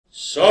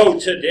So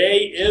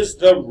today is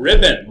the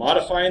ribbon,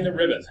 modifying the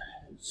ribbon.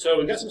 So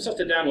we've got some stuff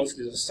to download. So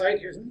there's a site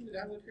here. Is there anything to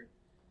download here?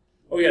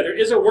 Oh yeah, there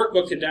is a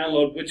workbook to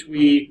download, which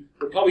we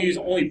will probably use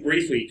only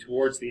briefly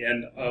towards the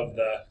end of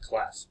the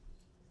class.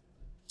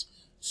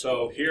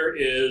 So here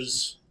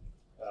is,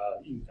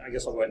 I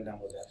guess I'll go ahead and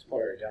download that. It's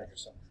probably already down here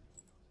somewhere.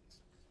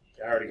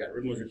 Yeah, I already got it.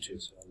 Ribbon Wizard 2,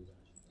 so I'll do that.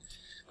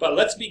 But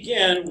let's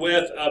begin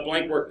with a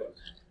blank workbook.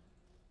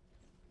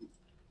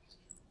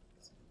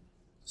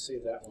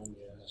 Save that one,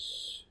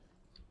 yes.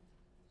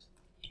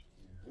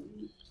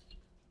 And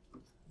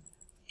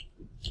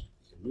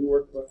a new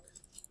workbook.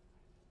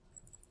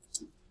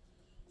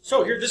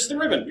 So here, this is the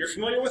ribbon. You're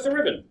familiar with the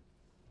ribbon.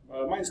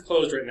 Mine's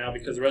closed right now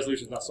because the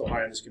resolution is not so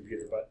high on this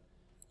computer, but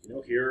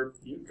here,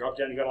 you drop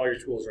down, you got all your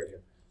tools right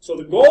here. So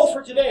the goal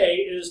for today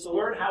is to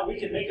learn how we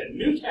can make a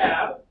new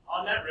tab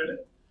on that ribbon,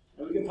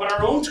 and we can put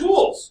our own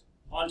tools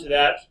onto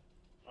that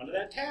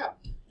tab.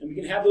 And we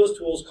can have those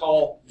tools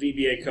call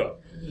VBA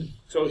code.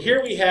 So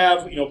here we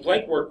have,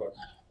 blank workbook,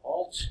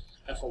 Alt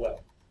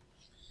F11.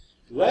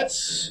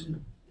 Let's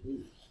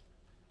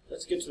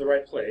get to the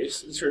right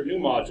place. Insert new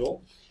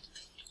module.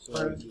 So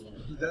is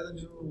that a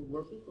new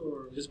workbook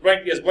or? Yes,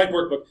 blank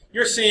workbook.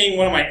 You're seeing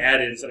one of my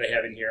add-ins that I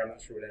have in here. I'm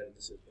not sure what add-in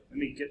this is. But let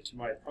me get to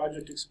my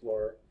Project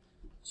Explorer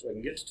so I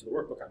can get to the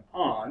workbook I'm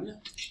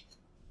on.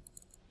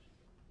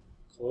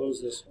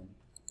 Close this one.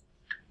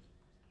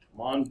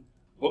 I'm on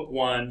book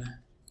 1.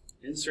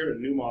 Insert a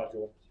new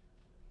module.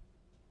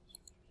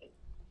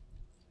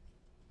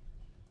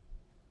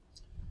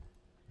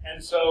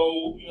 And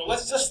so,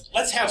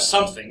 let's have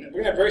something. We're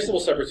going to have a very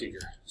simple sub procedure.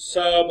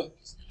 Sub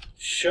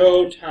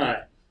show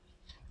time.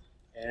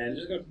 And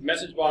just going to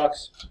message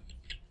box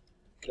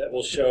that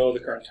will show the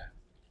current time.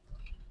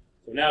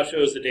 So now it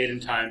shows the date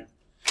and time.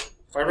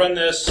 If I run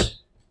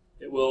this,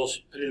 it will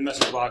put in the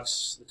message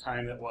box the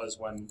time that was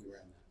when we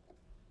ran that.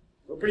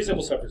 So a pretty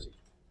simple sub procedure.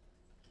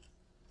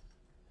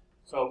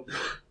 So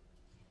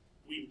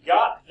we've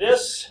got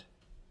this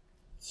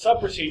sub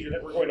procedure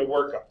that we're going to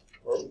work on.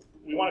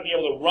 We want to be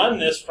able to run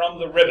this from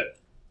the ribbon.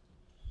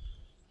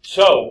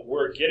 So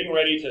we're getting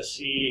ready to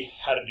see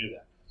how to do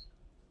that.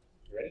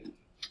 You ready?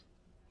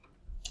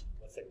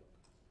 Let's take it.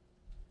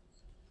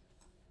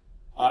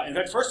 In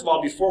fact, first of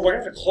all, before we're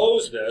going to have to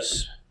close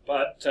this,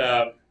 but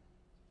no,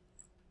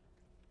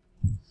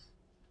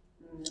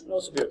 this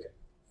will be okay.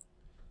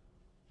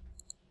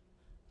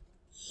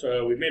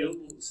 So we've made a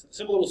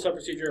simple little sub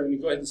procedure. Let me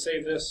go ahead and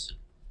save this.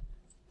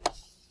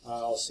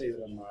 I'll save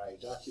it on my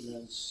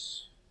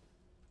documents.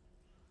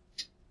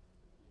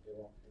 Maybe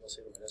I'll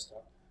save it on my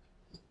desktop.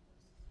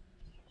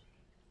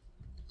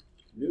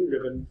 New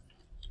ribbon.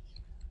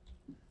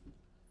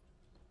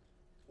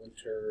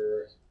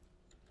 Winter.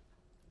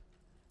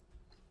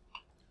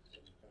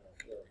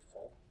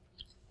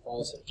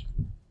 Fall.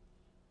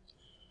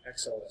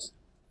 XLS.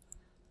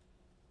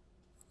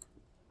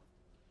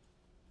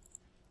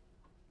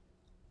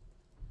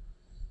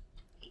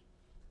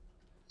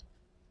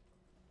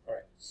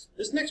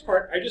 This next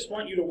part, I just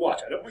want you to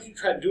watch. I don't want you to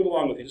try to do it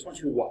along with me. I just want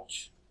you to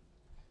watch.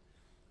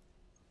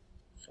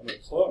 So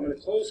I'm going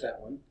to close that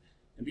one.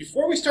 And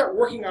before we start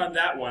working on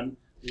that one,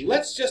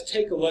 let's just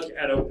take a look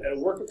at a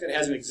workbook that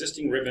has an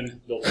existing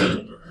ribbon built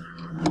into it.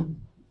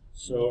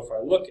 So if I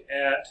look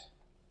at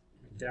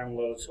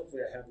downloads,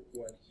 hopefully I have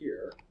one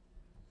here.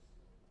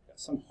 Got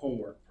some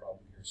homework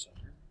problem here somewhere.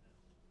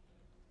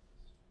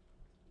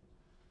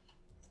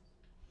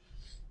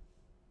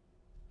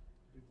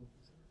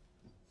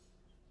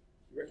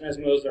 Recognize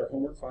one of those that are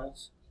homework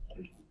files?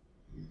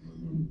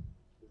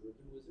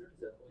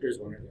 Here's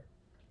one right here.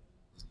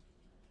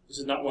 This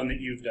is not one that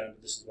you've done,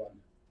 but this is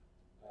one.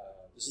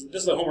 This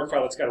is a homework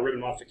file that's got a ribbon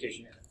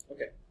modification in it.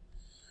 Okay.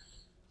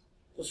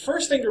 The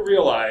first thing to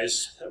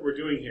realize that we're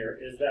doing here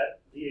is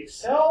that the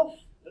Excel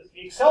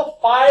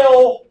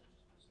file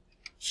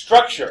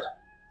structure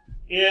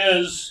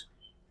is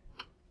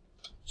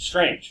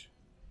strange.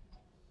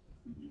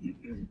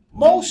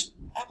 Most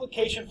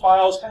application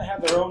files kind of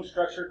have their own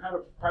structure, kind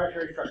of a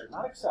proprietary structure,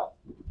 not Excel.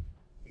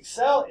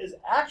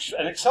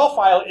 An Excel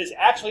file is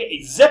actually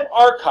a zip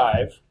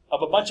archive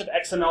of a bunch of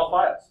XML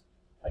files.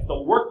 Like the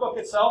workbook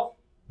itself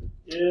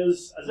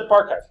is a zip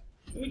archive.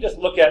 Let me just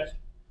look at,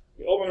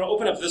 I'm going to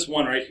open up this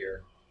one right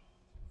here.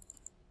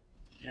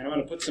 And I'm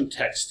going to put some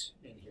text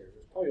in here.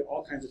 There's probably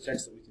all kinds of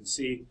text that we can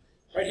see.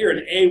 Right here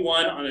in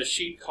A1 on a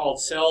sheet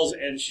called Cells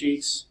and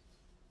Sheets.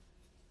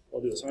 I'll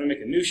do this. I'm going to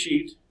make a new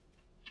sheet.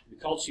 We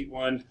called sheet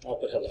 1. I'll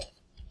put hello.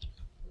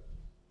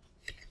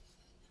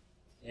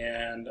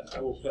 And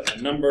I will put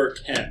a number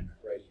 10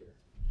 right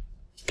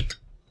here.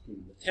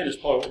 10 is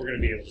probably what we're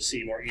going to be able to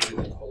see more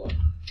easily than hello.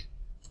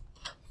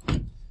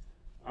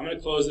 I'm going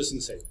to close this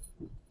and save it.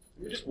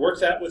 Let me just work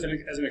that as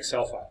an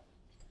Excel file.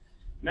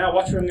 Now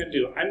watch what I'm going to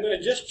do. I'm going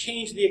to just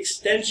change the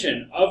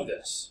extension of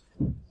this.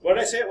 What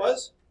did I say it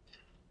was?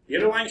 The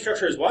underlying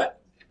structure is what?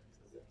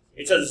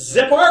 It's a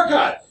zip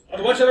archive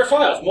of a bunch of other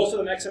files, most of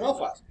them XML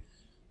files.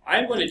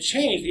 I'm going to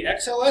change the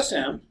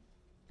XLSM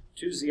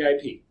to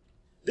ZIP.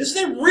 This is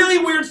a really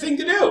weird thing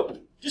to do.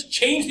 Just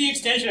change the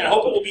extension and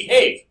hope it will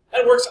behave.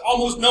 That works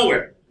almost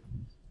nowhere.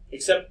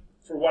 except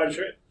for what I'm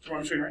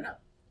showing right now.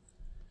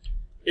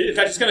 In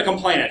fact, it's going to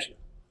complain at you.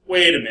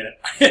 Wait a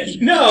minute.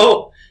 You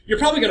know, you're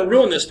probably going to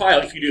ruin this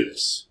file if you do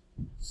this.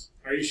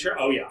 Are you sure?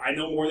 Oh, yeah, I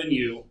know more than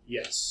you.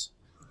 Yes.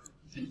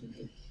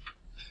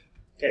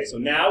 Okay, so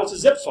now it's a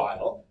zip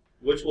file,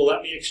 which will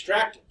let me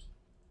extract it.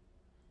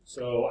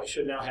 So I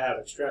should now have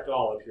extract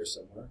all up here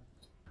somewhere.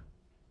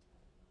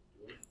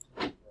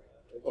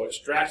 Oh,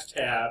 extract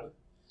tab,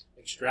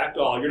 extract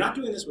all. You're not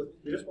doing this with me.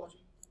 You're just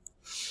watching.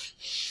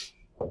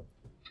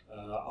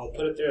 I'll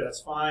put it there.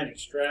 That's fine.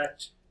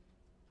 Extract.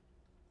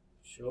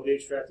 Show the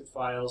extracted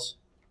files.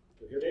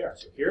 So here they are.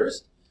 So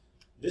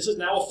this is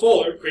now a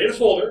folder. Create a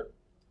folder.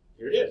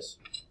 Here it is.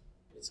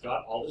 It's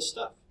got all this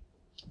stuff.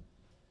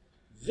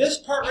 This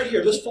part right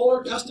here, this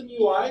folder, custom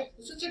UI,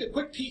 let's just take a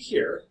quick peek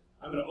here.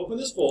 I'm going to open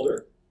this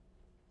folder.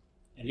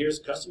 And here's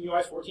custom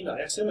UI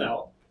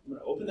 14.xml. I'm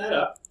going to open that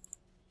up.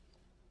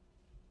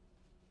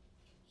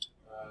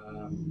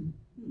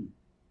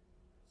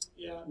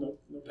 Yeah,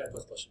 Notepad++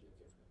 should be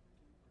okay.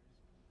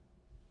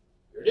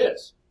 Here it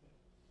is.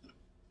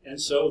 And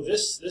so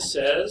this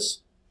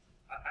says,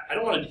 I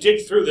don't want to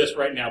dig through this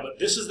right now, but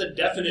this is the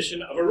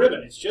definition of a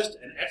ribbon. It's just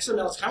an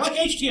XML. It's kind of like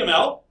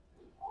HTML.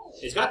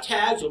 It's got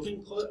tags,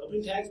 opening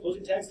tags,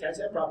 closing tags, tags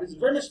have properties. It's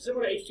very much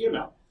similar to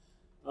HTML.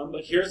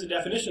 But here's the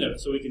definition of it.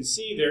 So we can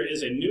see there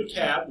is a new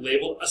tab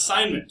labeled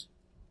Assignment.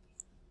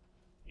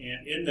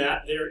 And in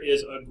that, there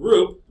is a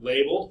group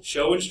labeled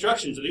Show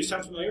Instructions. Do these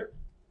sound familiar?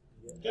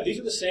 Yeah, these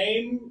are the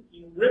same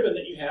ribbon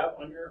that you have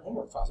on your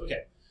homework files.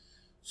 Okay.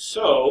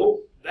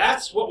 So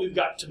that's what we've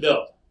got to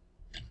build.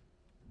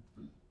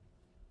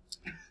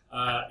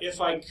 And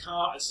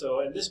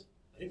this,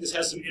 I think this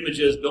has some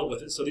images built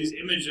with it. So these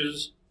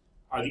images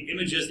are the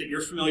images that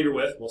you're familiar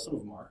with. Well, some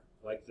of them are,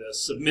 like the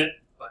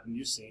submit button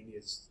you've seen.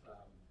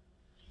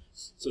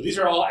 So these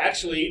are all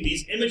actually,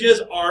 these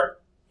images are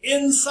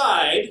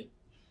inside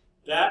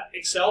that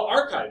Excel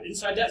archive,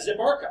 inside that zip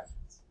archive.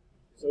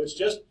 So it's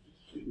just,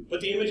 we put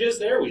the images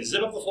there, we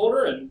zip up the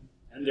folder, and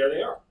there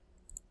they are.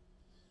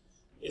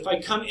 If I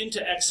come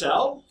into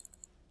Excel,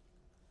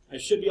 I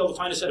should be able to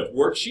find a set of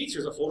worksheets.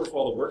 Here's a folder for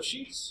all the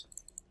worksheets.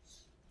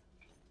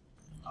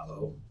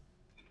 Uh-oh.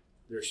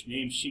 They're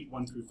named sheet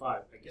 1 through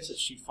 5. I guess it's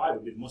sheet 5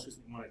 would be the most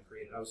recent one I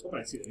created. I was hoping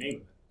I'd see the name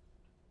of it.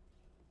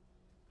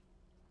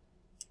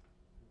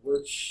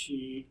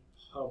 Worksheet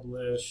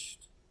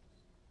published.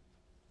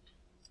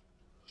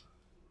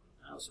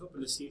 I was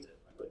hoping to see that.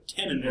 I put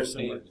 10 in there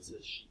somewhere. Is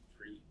it sheet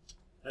 3?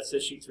 That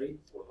says sheet 3?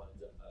 4 lines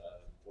from the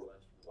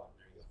bottom.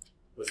 There you go.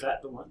 Was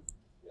that the one?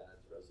 Yeah,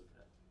 that's what I was looking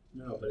at.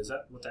 No, but is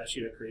that what that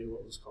sheet I created,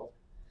 what it was called?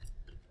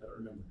 I don't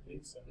remember. I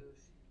think so.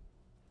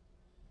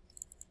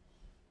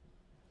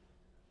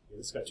 Yeah,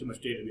 this got too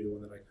much data to be the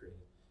one that I created.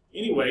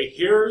 Anyway,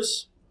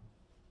 here's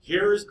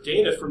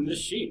data from this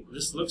sheet.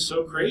 This looks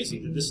so crazy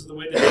that this is the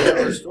way the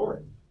data are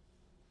stored.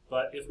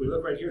 But if we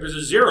look right here, there's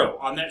a 0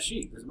 on that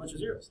sheet. There's a bunch of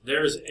zeros.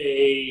 There's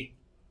a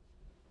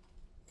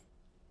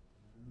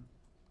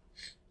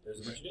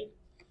bunch of data.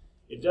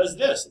 It does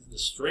this. The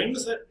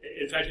strings that,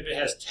 in fact, if it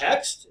has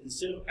text,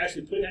 instead of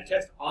actually putting that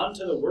text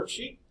onto the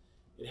worksheet,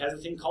 it has a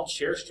thing called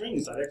share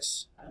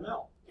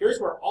strings.xml. Here's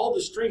where all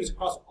the strings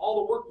across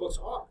all the workbooks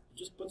are. It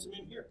just puts them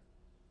in here.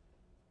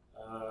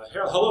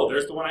 Hello,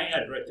 there's the one I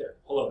added right there.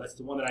 Hello, that's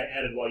the one that I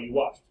added while you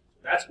watched.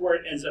 That's where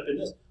it ends up in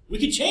this. We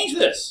could change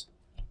this.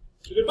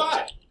 So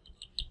goodbye.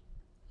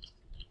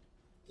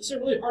 This is a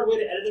really hard way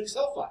to edit an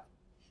Excel file.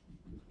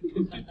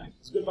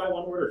 It's goodbye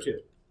one word or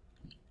two.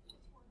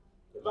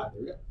 Goodbye.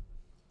 There we go.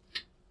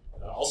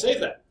 I'll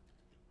save that.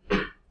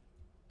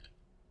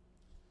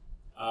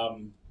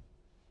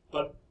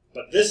 But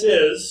this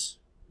is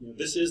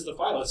the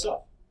file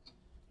itself.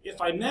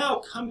 If I now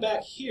come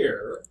back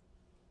here,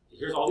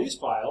 here's all these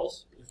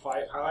files. If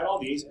I highlight all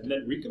these and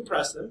then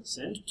recompress them,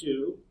 send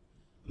to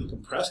the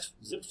compressed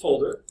zip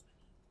folder.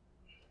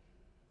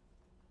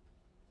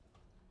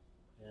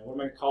 And what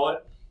am I going to call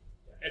it?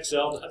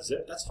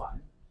 Excel.zip. That's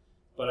fine.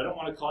 But I don't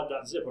want to call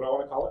it .zip. What do I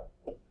want to call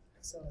it?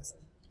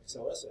 XLSN.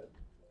 XLSN.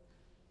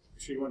 You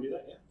sure you want to do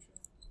that? Yeah, sure.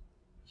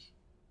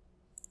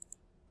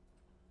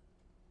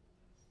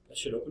 That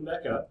should open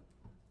back up.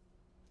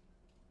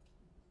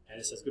 And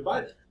it says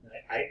goodbye then.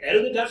 I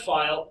edited that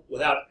file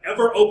without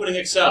ever opening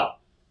Excel.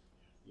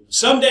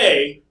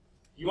 Someday,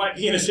 you might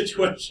be in a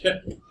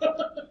situation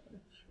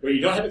where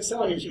you don't have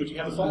Excel on your machine, but you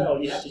have a file,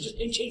 and you have to just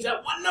change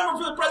that one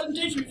number for the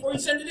presentation before you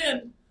send it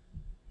in.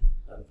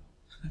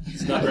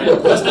 It's not very,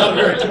 that's not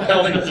very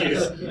compelling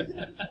news.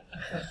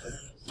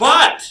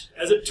 But,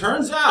 as it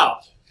turns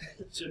out,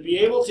 to be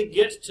able to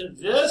get to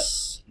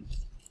this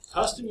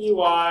custom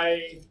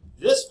UI,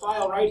 this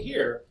file right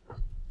here,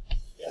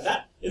 yeah,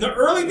 that in the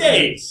early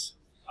days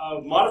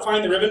of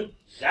modifying the ribbon,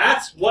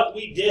 that's what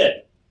we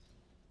did.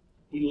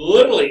 We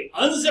literally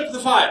unzipped the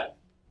file.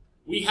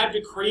 We had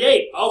to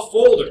create a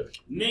folder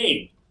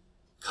named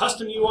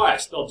Custom UI,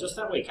 spelled just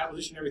that way,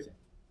 capitalization, everything.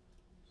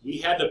 We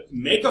had to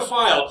make a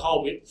file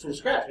called, from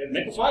scratch, we had to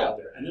make a file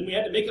there, and then we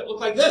had to make it look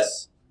like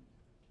this.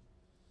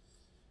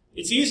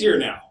 It's easier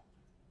now,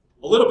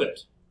 a little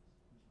bit.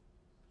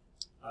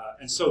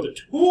 And so the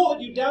tool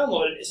that you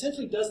downloaded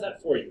essentially does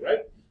that for you, right?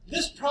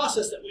 This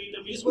process that we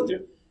just went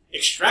through,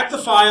 extract the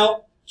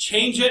file,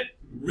 change it,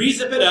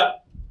 re-zip it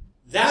up,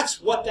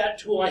 that's what that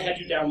tool I had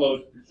you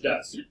download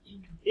does.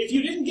 If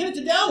you didn't get it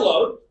to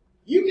download,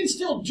 you can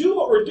still do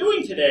what we're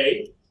doing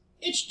today.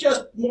 It's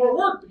just more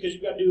work because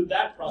you've got to do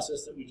that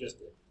process that we just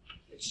did.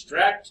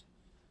 Extract.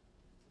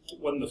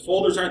 When the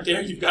folders aren't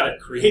there, you've got to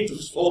create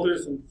those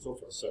folders and so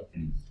forth.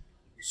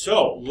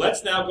 So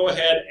let's now go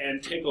ahead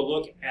and take a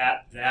look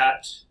at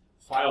that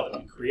file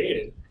that we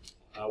created.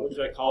 What did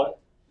I call it?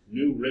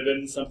 New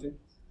ribbon something.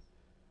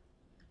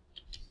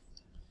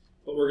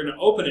 But we're going to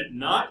open it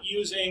not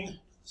using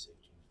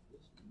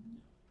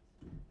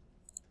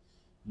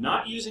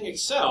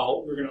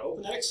Excel. We're going to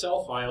open that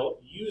Excel file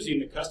using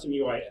the custom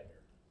UI editor.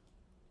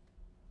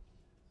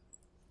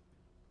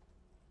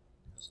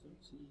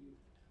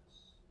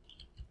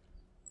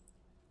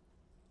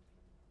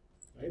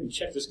 I haven't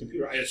checked this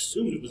computer. I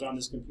assumed it was on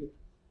this computer.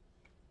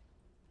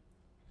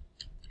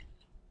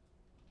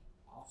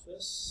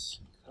 Office,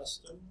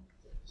 custom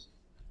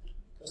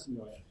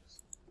UI.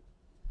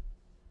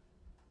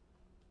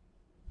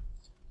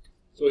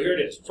 So here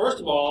it is.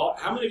 First of all,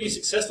 how many of you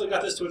successfully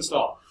got this to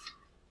install?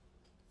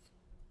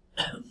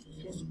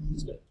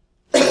 That's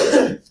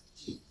good.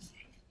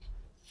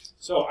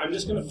 So I'm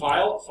just going to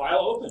file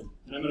open,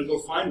 and I'm going to go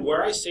find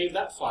where I saved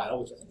that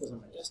file, which I think was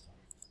on my desktop.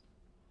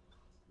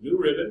 New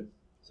ribbon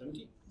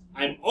 17.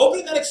 I'm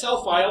opening that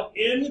Excel file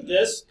in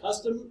this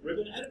custom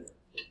ribbon editor.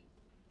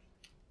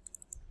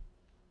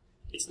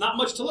 It's not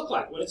much to look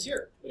like when it's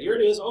here, but here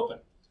it is open.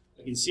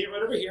 I can see it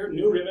right over here,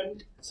 new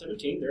ribbon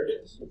 17, there it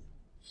is.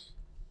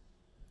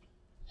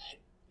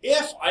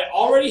 If I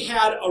already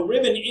had a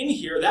ribbon in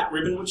here, that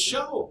ribbon would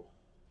show.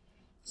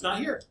 It's not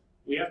here.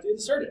 We have to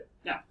insert it.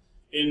 Now,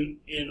 in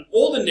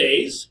olden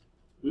days,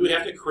 we would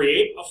have to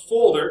create a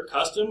folder,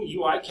 custom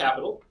UI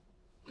capital,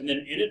 and then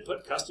in it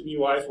put custom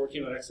UI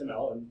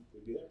 14.xml, and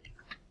we'd be there.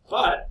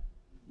 But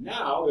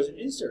now there's an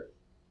insert.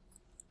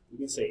 We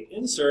can say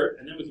insert,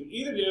 and then we can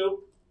either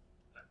do,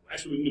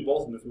 actually we can do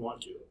both of them if we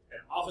want to, an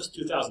Office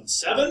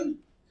 2007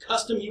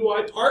 custom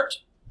UI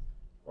part,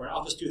 or an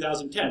Office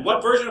 2010.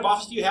 What version of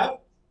Office do you have?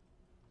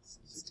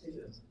 16.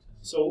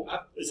 So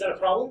is that a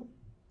problem?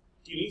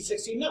 Do you need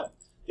 16? No.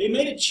 They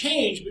made a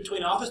change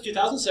between Office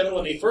 2007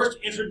 when they first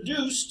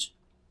introduced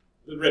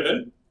the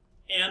ribbon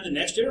and the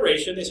next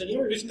iteration. They said, you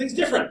know, we're doing some things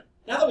different.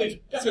 Now that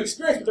we've got some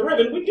experience with the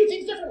ribbon, we do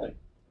things differently.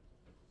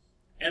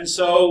 And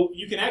so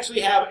you can actually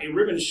have a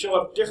ribbon show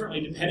up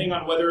differently depending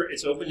on whether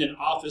it's opened in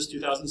Office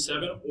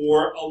 2007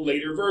 or a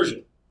later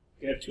version.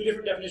 You can have two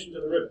different definitions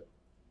of the ribbon.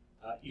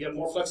 You have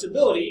more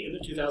flexibility in the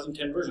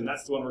 2010 version.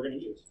 That's the one we're going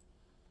to use.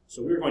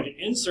 So we're going to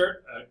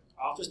insert an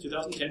Office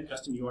 2010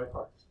 custom UI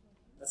part.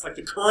 That's like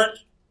the current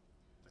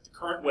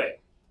way.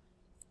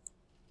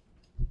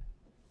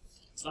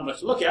 It's not much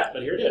to look at,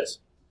 but here it is.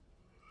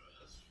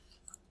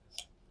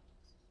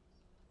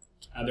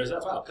 And there's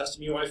that file,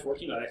 custom UI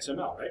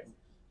 14.xml, right?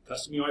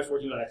 Custom UI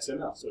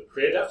 14.xml. So it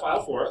created that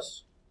file for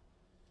us.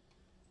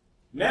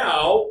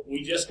 Now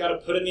we just got to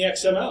put in the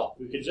XML.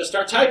 We could just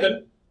start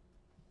typing.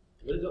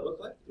 What did it look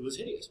like? It was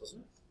hideous,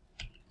 wasn't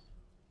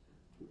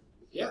it?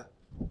 Yeah.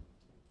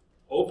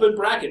 Open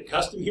bracket,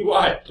 custom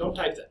UI. Don't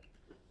type that.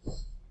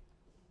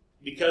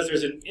 Because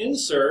there's an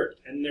insert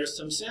and there's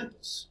some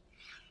samples.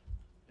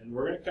 And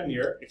we're going to come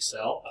here,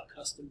 Excel, a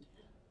custom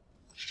tab.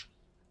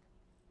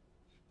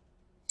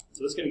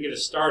 So this is going to get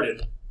us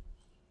started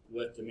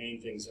with the main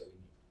things that we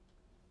need.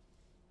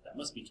 That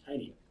must be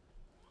tiny.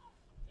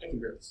 I can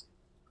barely see.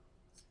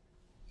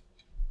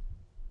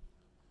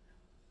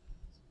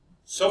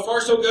 So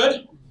far, so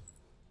good?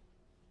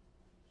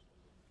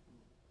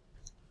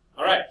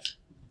 All right.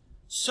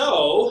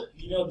 So,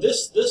 you know,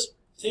 this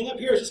thing up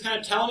here is just kind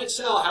of telling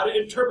Excel how to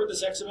interpret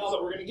this XML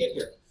that we're going to get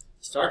here.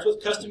 Starts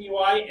with custom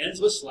UI, ends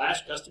with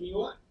 /custom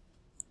UI.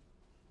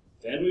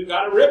 Then we've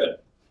got a ribbon.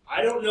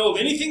 I don't know of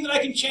anything that I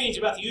can change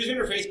about the user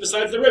interface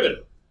besides the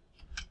ribbon.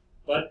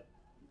 But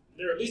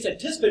they're at least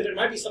anticipating there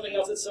might be something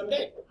else at some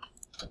day.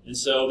 And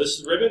so this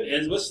is ribbon,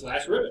 ends with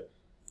 /ribbon.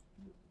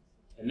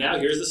 And now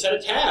here's the set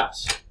of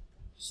tabs.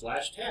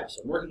 /tabs.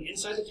 So I'm working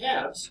inside the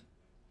tabs.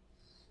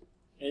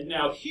 And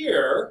now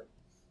here,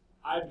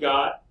 I've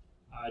got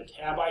a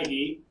tab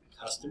ID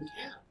custom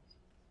tab.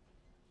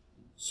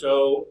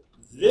 So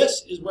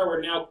this is where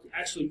we're now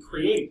actually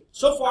creating.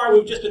 So far,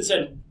 we've just been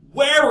saying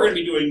where we're going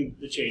to be doing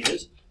the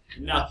changes.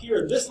 And now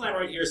here, this line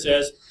right here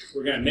says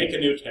we're going to make a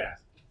new tab.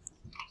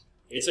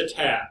 It's a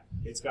tab.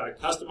 It's got a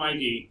custom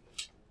ID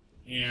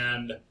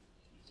and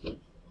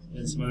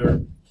some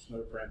other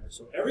parameters.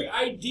 So every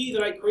ID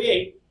that I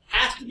create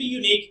has to be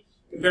unique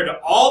compared to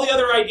all the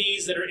other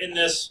IDs that are in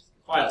this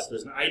file. So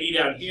there's an ID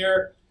down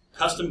here,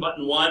 custom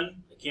button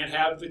 1. I can't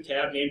have the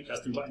tab named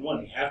custom button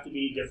 1. They have to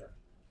be different.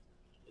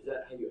 Is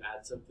that how you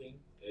add something?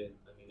 In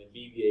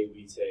VBA,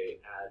 we'd say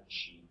add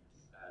sheet,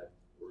 add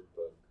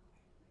workbook.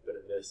 But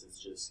in this,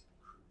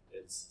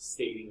 it's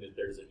stating that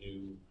there's a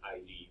new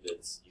ID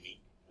that's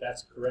unique.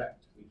 That's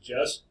correct.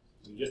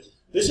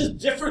 This is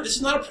different. This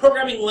is not a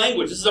programming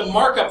language. This is a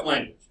markup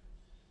language.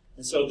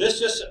 And so this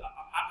just,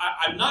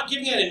 I'm not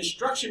giving it an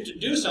instruction to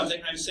do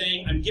something. I'm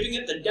saying I'm giving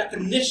it the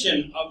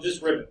definition of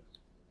this ribbon.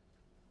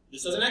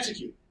 This doesn't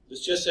execute.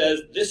 This just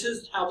says, this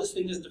is how this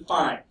thing is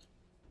defined.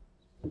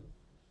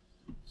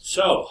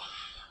 So,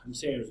 I'm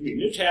saying if you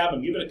new tab,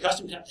 I'm giving it a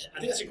custom tab. I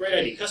think that's a great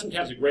idea. Custom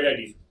tab is a great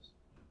idea for this.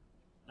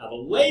 Now the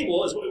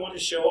label is what we want to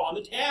show on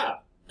the tab.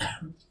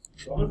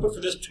 So I'm going to put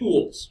for this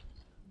tools.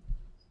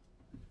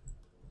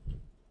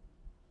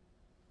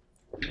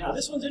 Now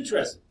this one's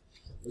interesting.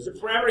 There's a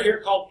parameter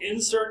here called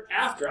insert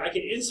after. I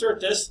can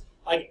insert this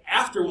like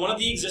after one of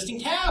the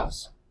existing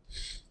tabs.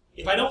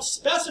 If I don't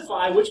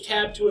specify which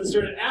tab to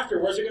insert it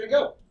after, where's it going to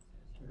go?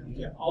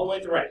 Yeah, all the way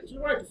to the right, which is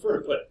where I prefer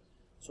to put it.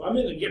 So I'm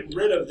going to get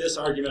rid of this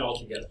argument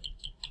altogether.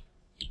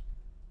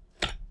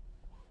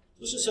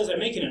 This just says I'm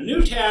making a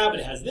new tab,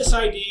 it has this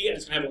ID, and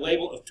it's going to have a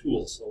label of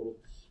tools. So it'll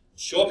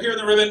show up here in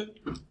the ribbon.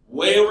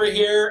 Way over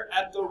here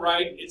at the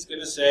right, it's going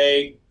to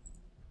say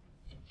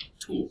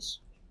tools.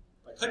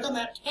 If I click on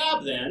that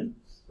tab then,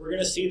 we're going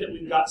to see that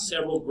we've got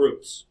several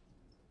groups.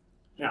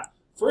 Now,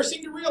 first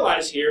thing to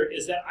realize here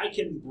is that I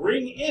can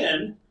bring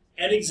in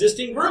an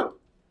existing group.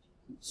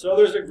 So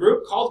there's a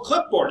group called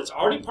clipboard. It's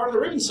already part of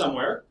the ribbon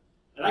somewhere.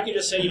 And I can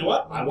just say, you know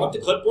what? I want the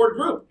clipboard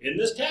group in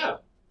this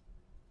tab.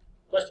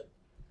 Question?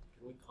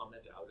 Can we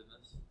comment out in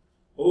this?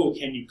 Oh,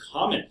 can you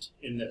comment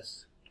in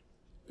this?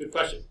 Good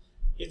question.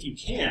 If you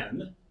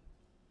can,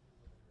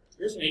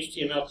 here's an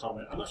HTML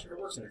comment. I'm not sure if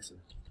it works in XML.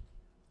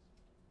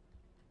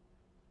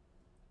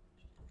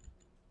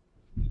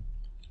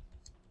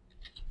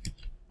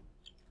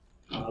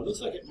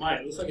 Looks like it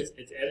might. It looks like it's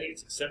editing,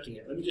 it's accepting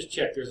it. Let me just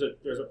check. There's a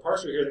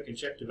parser here that can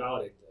check to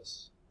validate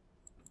this.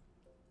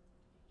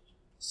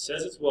 It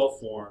says it's well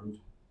formed.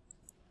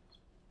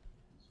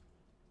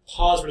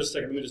 Pause for just a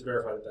second. Let me just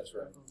verify that that's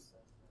right.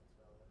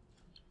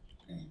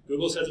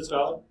 Google says it's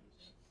valid?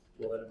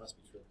 Well, then it must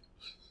be true.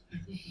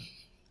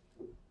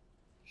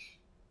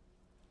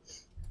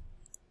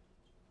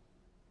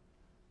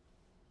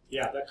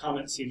 Yeah, that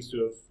comment seems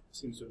to have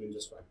been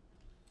just fine.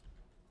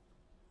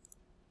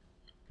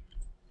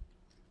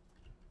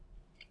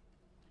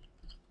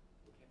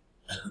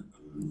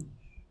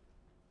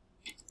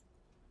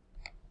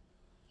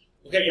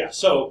 Okay, yeah,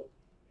 so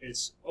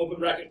it's open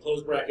bracket,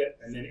 close bracket,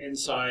 and then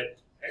inside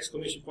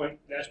exclamation point,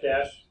 dash,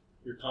 dash,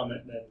 your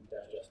comment, and then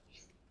dash,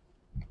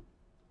 dash.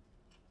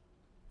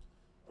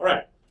 All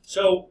right,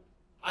 so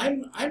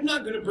I'm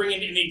not going to bring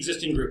in any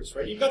existing groups,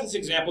 right? You've got this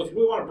example. If you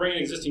really want to bring an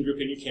existing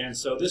group in, you can.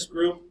 So this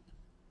group,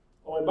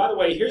 oh, and by the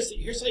way, here's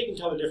how you can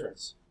tell the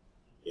difference.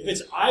 If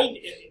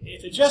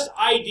it's just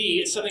ID,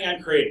 it's something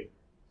I'm creating.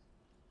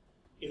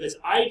 If it's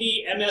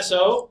ID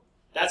MSO,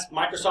 that's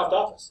Microsoft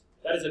Office.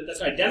 That's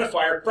an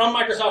identifier from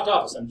Microsoft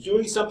Office. I'm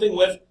doing something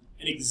with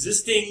an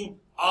existing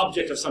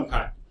object of some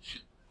kind.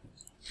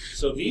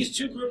 So these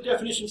two group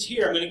definitions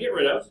here I'm going to get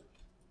rid of.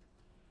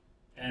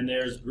 And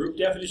there's group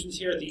definitions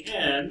here at the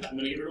end. I'm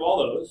going to get rid of all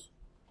those.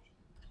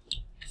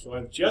 So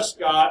I've just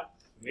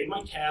made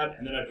my tab,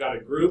 and then I've got a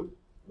group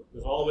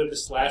with all the way to the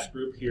slash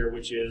group here,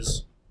 which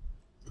is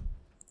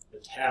the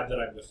tab that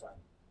I'm defining.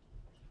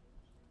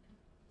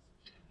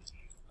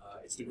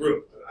 It's the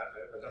group.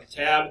 I've got the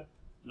tab,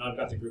 now I've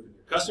got the group in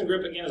here. Custom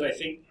group, again, is, I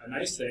think, a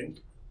nice thing.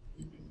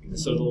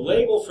 So the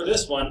label for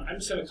this one, I'm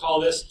just going to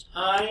call this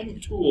time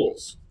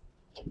tools.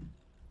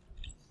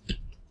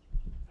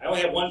 I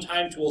only have one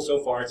time tool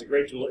so far. It's a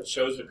great tool. It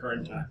shows the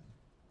current time.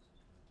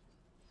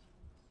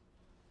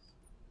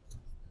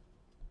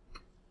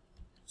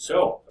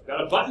 So I've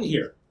got a button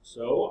here.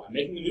 So I'm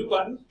making a new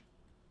button.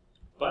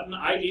 Button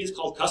ID is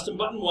called custom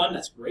button 1.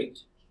 That's great.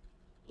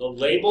 The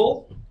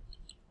label,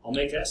 I'll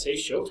make that say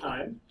show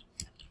time.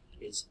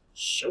 It's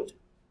show time.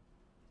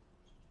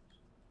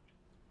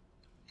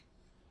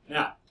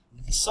 Now,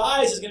 the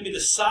size is going to be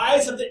the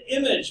size of the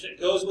image that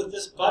goes with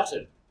this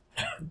button.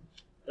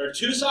 There are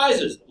two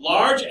sizes,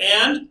 large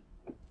and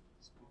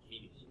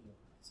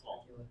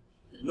small.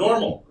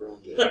 Normal.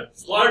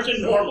 It's large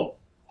and normal.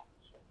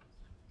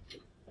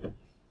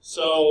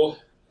 So,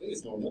 I think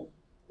it's normal.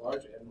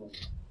 Large and normal.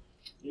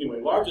 Anyway,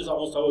 large is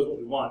almost always what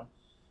we want.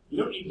 You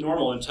don't need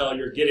normal until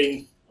you're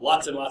getting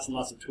lots and lots and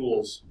lots of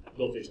tools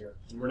built in here.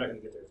 And we're not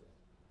going to get there.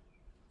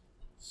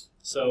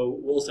 So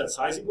we'll set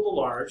size equal to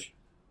large.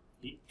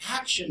 The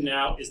action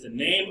now is the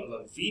name of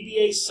a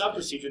VBA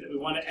sub-procedure that we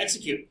want to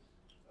execute.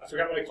 I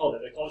forgot what I called it.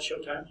 Did I call it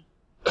showtime?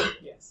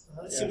 Yes.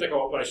 It seems like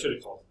what I should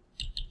have called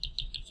it.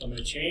 So I'm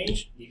going to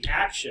change the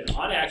action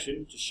on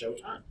action to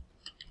showtime.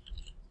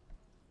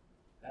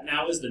 That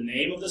now is the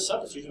name of the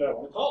sub-procedure that I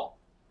want to call.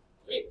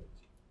 Great.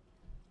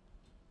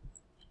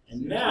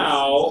 And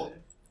now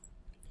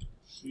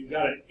we've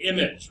got an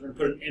image. We're going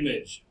to put an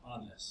image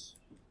on this.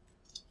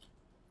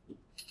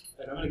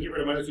 I'm going to get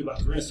rid of my other two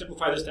buttons. We're going to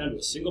simplify this down to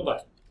a single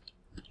button.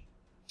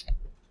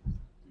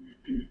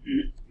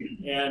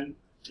 And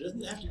it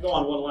doesn't have to go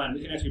on one line.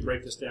 We can actually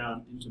break this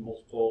down into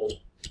multiple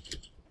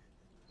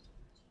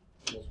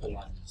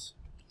lines.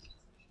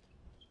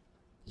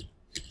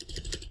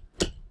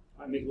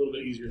 Might make it a little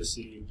bit easier to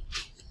see.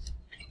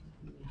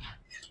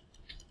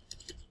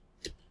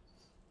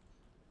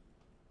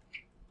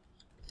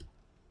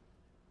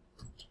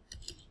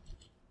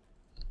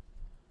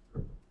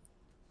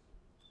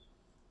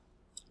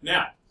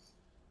 Now,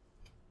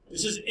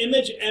 this is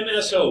image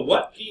MSO.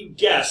 What do you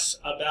guess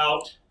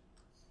about,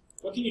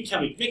 what can you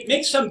tell me?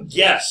 Make some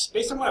guess,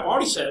 based on what I've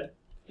already said,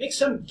 make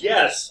some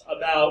guess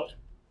about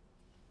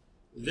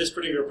this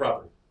particular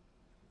property.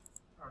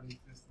 already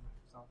exists in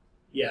Microsoft.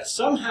 Yeah,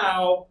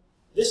 somehow,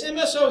 this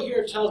MSO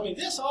here tells me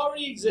this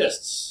already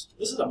exists.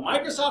 This is a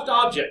Microsoft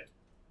object.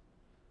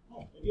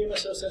 Oh, maybe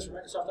MSO stands for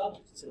Microsoft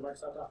Objects instead of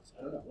Microsoft Office.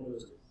 I don't know, one of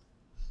those two.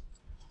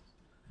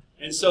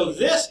 And so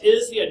this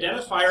is the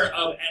identifier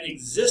of an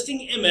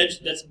existing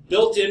image that's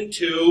built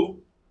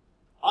into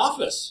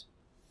Office.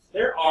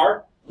 There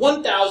are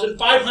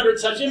 1,500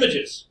 such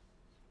images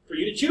for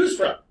you to choose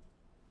from.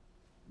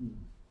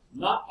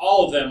 Not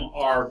all of them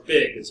are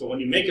big, and so when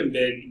you make them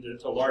big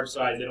to a large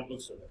size, they don't look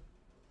so big.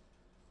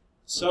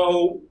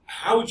 So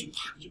how would you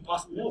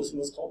possibly know this one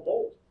was called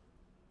bold?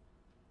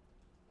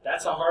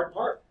 That's a hard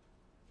part.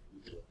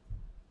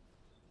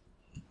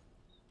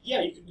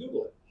 Yeah, you can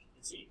Google it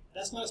and see.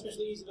 That's not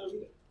especially easy though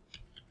either.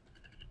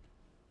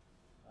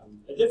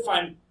 I did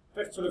find, in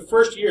fact, for the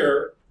first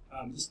year,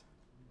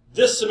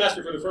 this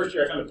semester for the first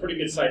year, I found a pretty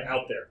good site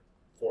out there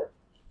for it.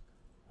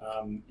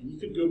 And you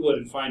could Google it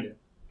and find it.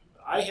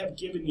 I have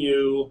given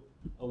you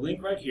a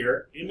link right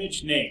here,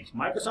 image names,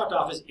 Microsoft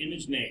Office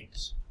image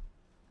names.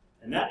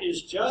 And that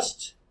is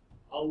just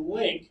a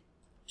link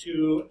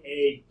to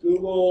a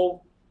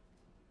Google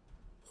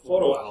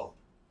photo album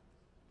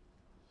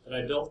that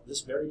I built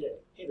this very day.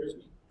 Hey, there's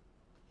me.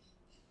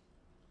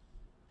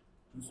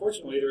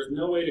 Unfortunately, there's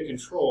no way to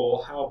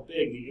control how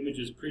big the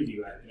images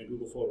preview at in a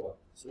Google photo album.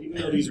 So even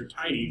though these are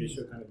tiny, they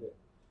show kind of big.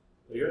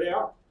 But here they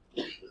are.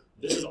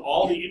 This is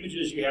all the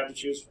images you have to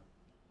choose from.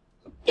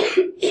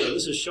 So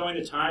this is showing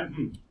the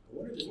time. I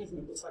wonder if there's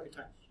anything that looks like a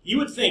time. You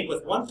would think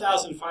with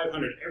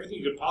 1,500, everything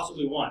you could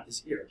possibly want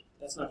is here.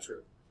 That's not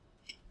true.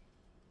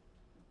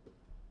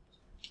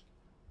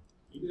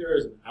 Maybe there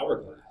is an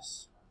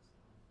hourglass.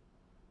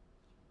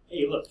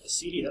 Hey, look, a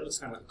CD, that looks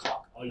kind of like a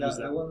clock. I'll use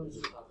that one.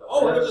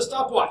 Oh, there's a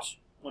stopwatch.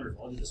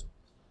 Wonderful, I'll do this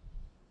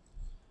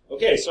one.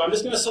 Okay, so I'm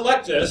just going to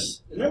select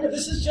this. Remember,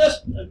 this is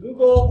just a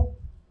Google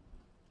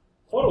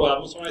photo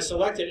album, so when I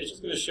select it, it's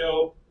just going to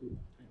show.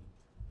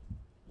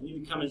 I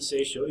need to come and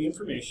say, show the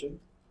information.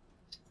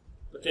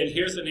 But then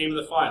here's the name of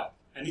the file.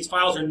 And these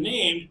files are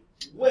named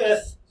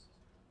with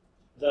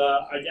the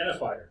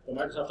identifier, the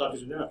Microsoft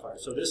Object identifier.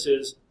 So this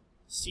is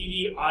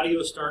CD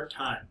audio start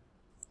time.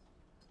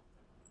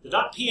 The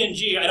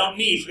 .png I don't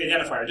need for the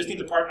identifier. I just need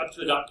the part up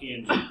to the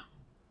 .png.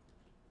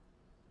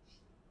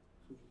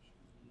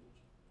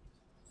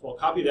 So I'll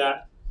copy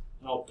that,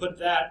 and I'll put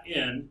that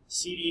in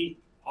CD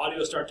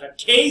audio start time.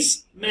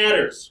 Case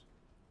matters.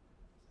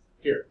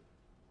 Here.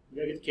 You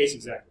gotta get the case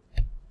exactly.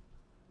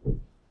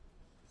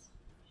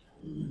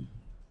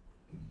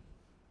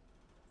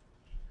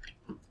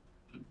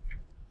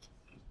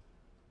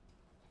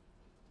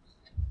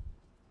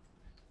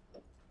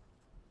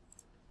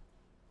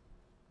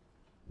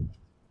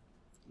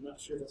 I'm not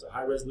sure if that's a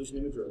high resolution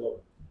image or a lower.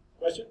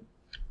 Question?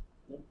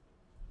 No?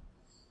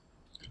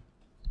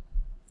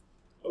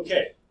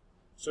 Okay,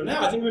 so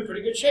now I think I'm in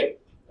pretty good shape.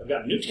 I've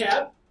got a new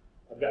tab,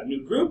 I've got a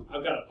new group,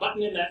 I've got a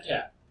button in that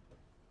tab.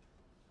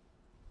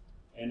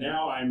 And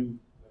now I've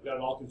got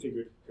it all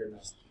configured here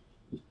nicely.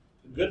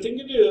 The good thing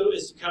to do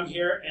is to come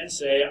here and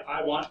say,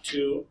 I want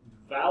to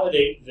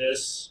validate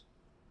this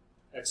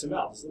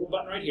XML. This little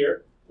button right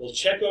here will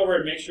check over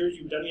and make sure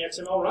you've done the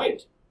XML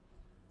right.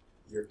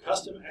 Your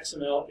custom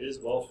XML is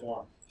well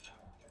formed.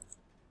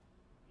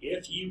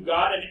 If you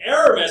got an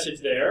error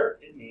message there,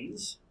 it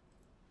means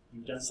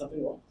you've done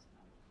something wrong.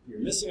 You're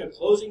missing a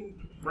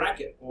closing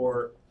bracket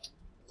or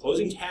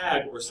closing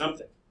tag or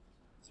something.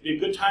 It'd be a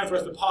good time for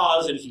us to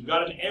pause, and if you've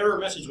got an error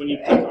message when you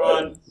click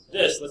on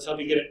this, let's help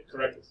you get it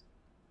corrected.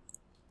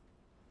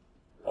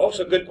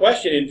 Also, good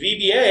question. In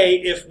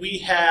VBA, if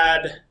we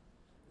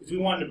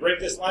wanted to break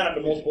this line up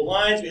into multiple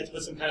lines, we have to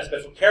put some kind of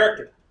special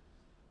character.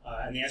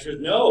 And the answer is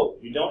no.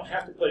 You don't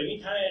have to put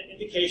any kind of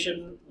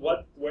indication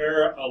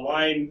where a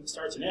line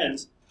starts and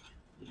ends,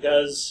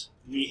 because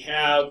we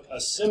have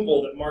a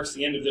symbol that marks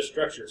the end of this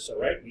structure. So,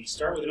 right, we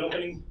start with an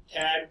opening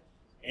tag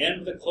and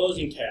with a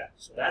closing tag.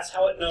 So that's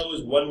how it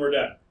knows when we're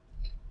done.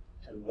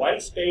 And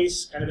white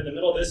space, kind of in the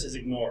middle of this, is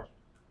ignored.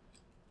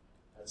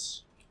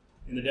 That's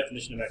in the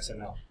definition of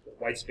XML. The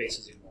white space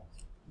is ignored.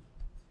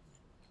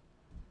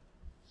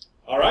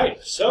 All right,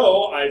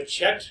 so I've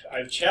checked,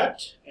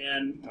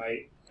 and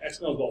my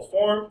XML is well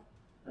formed.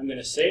 I'm going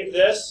to save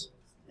this,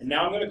 and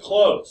now I'm going to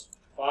close.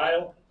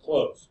 File,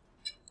 close.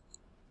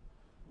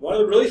 One of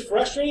the really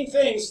frustrating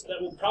things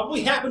that will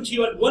probably happen to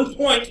you at one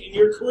point in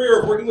your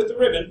career of working with the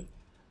ribbon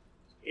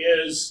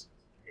is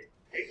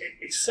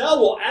Excel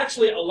will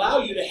actually allow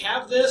you to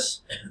have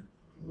this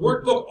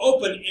workbook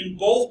open in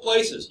both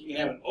places. You can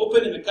have it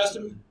open in the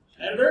custom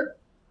editor,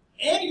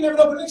 and you can have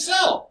it open in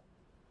Excel.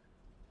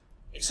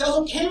 Excel's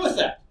okay with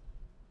that.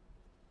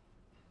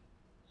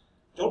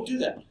 Don't do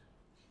that.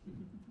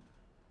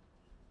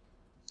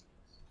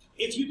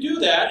 If you do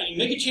that and you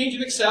make a change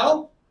in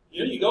Excel,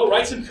 you go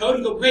write some code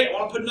and go, great, I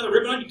want to put another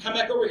ribbon on. You come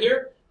back over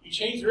here, you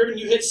change the ribbon,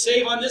 you hit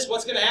save on this,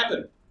 what's going to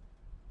happen?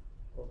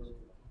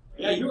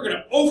 Yeah, you were going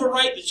to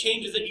overwrite the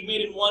changes that you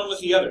made in one with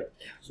the other.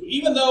 So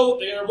even though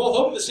they are both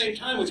open at the same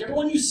time, whichever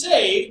one you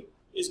save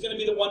is going to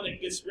be the one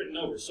that gets written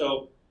over.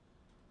 So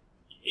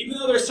even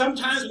though there's some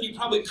times when you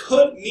probably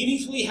could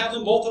meaningfully have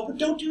them both open,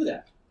 don't do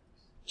that.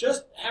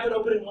 Just have it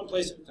open in one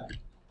place at a time.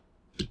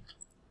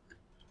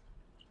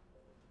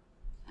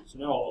 So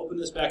now I'll open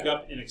this back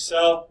up in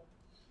Excel,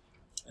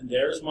 and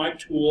there's my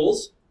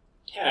Tools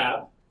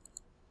tab.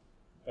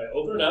 If I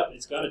open it up,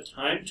 it's got a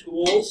Time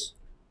Tools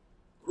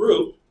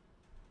group,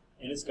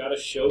 and it's got a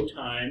Show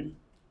Time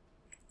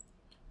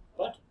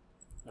button.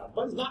 Now, the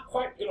button's not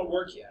quite going to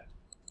work yet,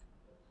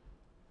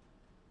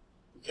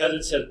 because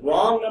it says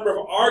wrong number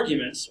of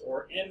arguments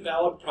or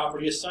invalid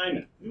property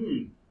assignment.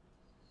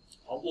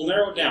 We'll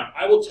narrow it down.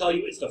 I will tell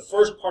you it's the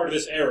first part of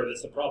this error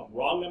that's the problem.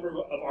 Wrong number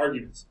of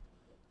arguments.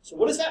 So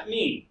what does that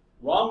mean?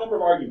 Wrong number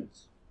of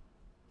arguments.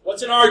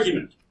 What's an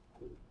argument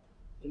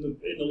in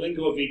the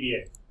lingo of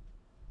VBA?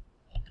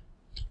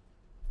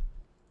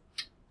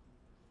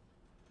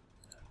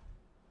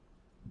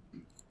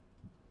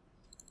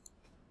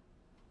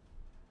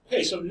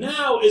 Okay, so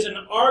now is an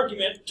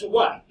argument to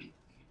what?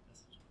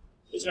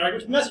 It's an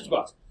argument to message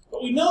box.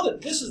 But we know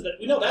that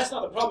we know that's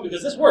not the problem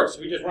because this works.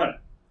 We just run it.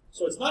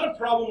 So it's not a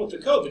problem with the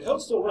code. The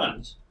code still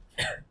runs.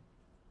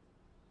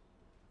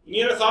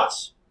 Any other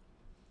thoughts?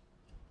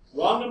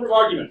 Wrong number of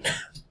arguments.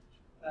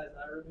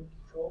 iRibbon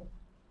control.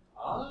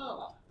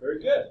 Ah, very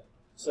good.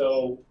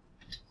 So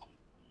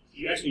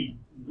you actually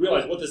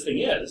realize what this thing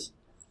is.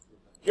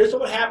 Here's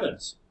what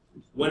happens.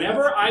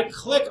 Whenever I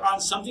click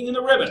on something in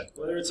the ribbon,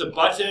 whether it's a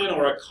button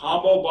or a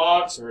combo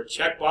box or a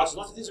checkbox, there's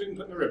lots of things we can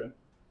put in the ribbon,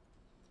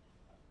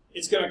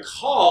 it's going to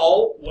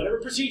call whatever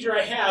procedure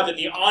I have in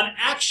the on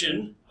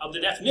action of the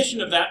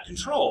definition of that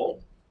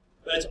control,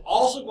 but it's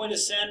also going to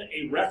send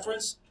a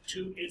reference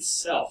to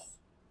itself.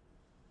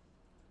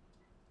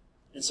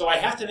 And so I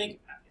have to think,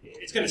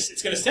 it's going to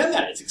send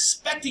that. It's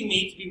expecting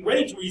me to be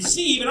ready to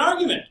receive an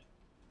argument.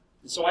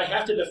 And so I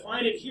have to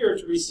define it here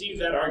to receive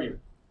that argument.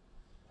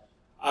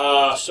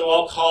 So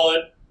I'll call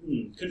it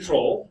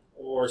control,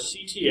 or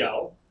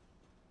CTL,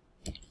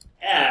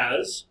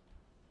 as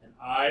an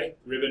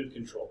iRibbon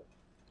control.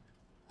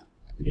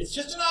 It's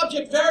just an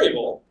object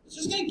variable. It's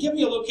just going to give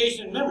me a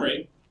location in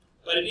memory,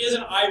 but it is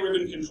an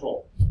iRibbon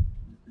control.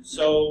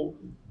 So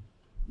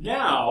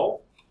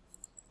now,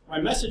 my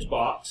message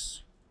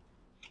box,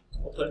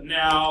 I'll put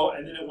now,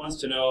 and then it wants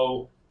to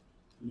know,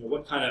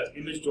 what kind of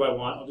image do I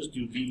want. I'll just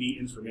do VB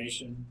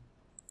information.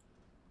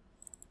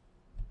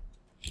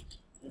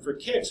 And for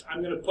kicks,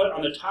 I'm going to put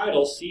on the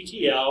title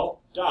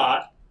CTL.ID.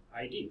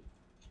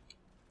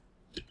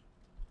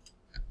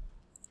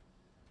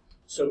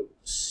 So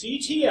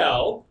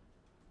CTL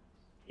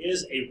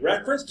is a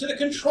reference to the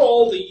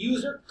control the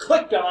user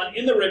clicked on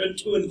in the ribbon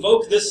to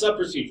invoke this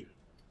subprocedure.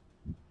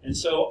 And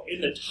so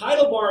in the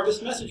title bar of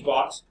this message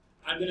box,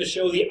 I'm going to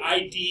show the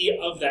ID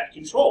of that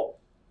control.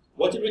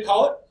 What did we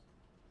call it?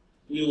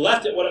 We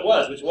left it what it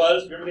was, which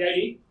was, remember the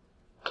ID?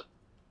 I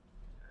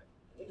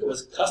think it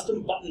was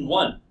custom button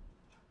 1.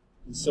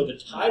 And so the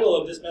title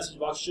of this message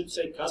box should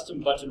say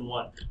custom button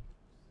 1.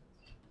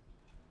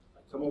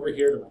 I come over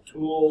here to my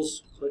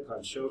tools, click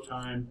on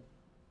Showtime.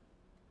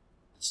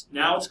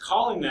 Now it's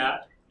calling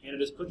that, and it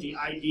has put the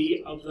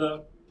ID of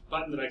the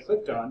button that I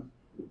clicked on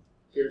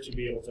here to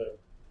be able to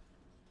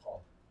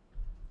call.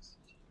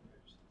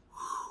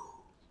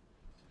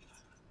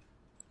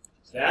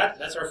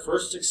 That's our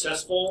first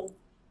successful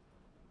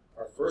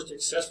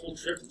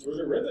trip through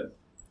the ribbon.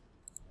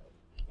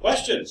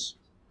 Questions?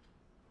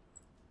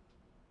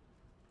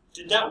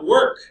 Did that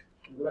work?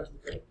 Go back to the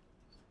code.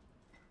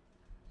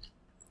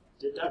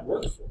 Did that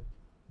work for you?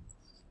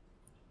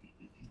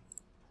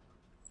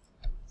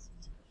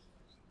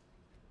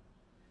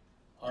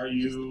 Are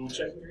you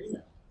checking your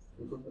email?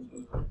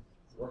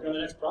 Working on the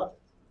next project?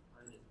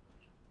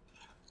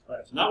 All right,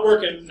 if it's not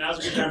working, now's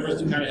a good time for us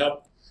to kind of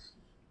help.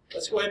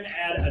 Let's go ahead and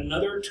add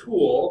another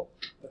tool,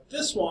 but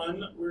this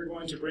one we're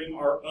going to bring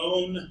our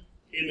own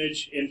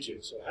image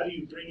into. So how do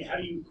you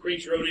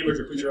create your own image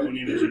or put your own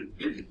image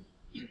in?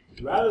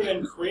 Rather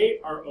than create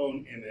our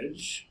own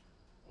image,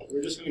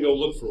 we're just going to go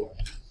look for one.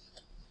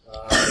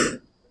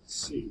 Let's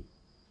see.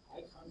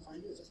 Icon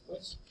Finder, is that the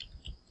place?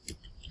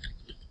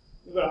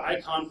 We've got an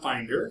Icon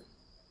Finder.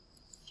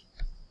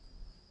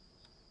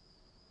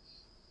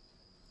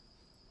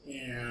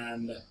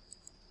 And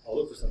I'll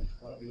look for something.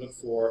 Why don't we look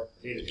for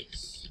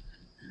database?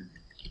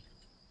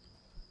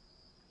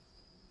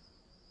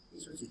 We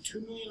search through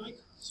 2 million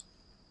icons.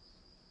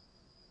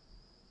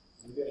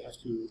 Maybe I have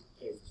to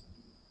pay for something.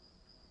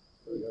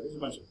 There we go. There's a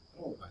bunch of them. I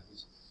don't want to buy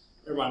these.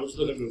 Never mind. Let's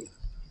look at Google.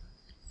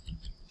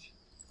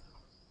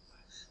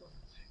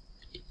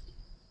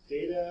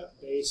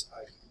 Database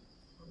icon.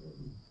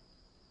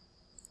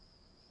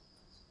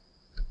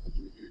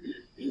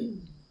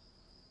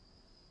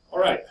 All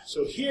right.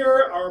 So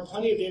here are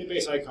plenty of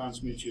database icons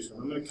for me to choose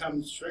from. I'm going to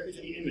come directly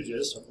to the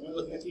images. So I'm only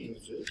looking at the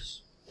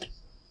images.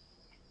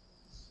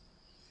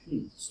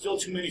 Still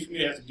too many for me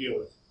to have to deal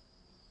with.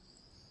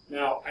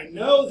 Now, I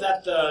know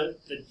that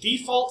the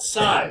default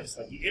size,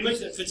 like the image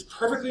that fits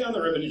perfectly on the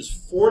ribbon, is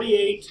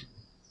 48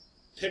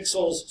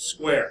 pixels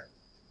square.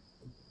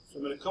 So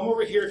I'm going to come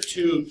over here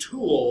to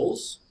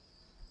Tools,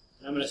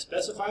 and I'm going to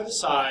specify the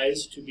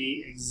size to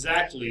be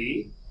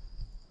exactly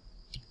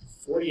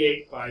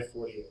 48 by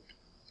 48.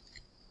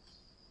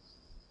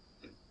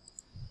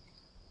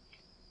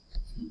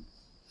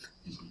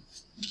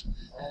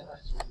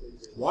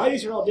 Why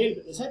these are all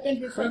dated? Is that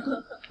Benjamin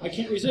Franklin? I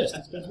can't resist.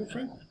 It's Benjamin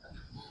Franklin.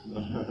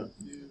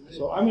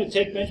 So I'm going to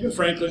take Benjamin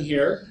Franklin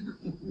here,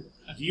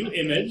 view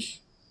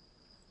image,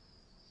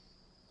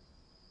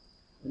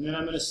 and then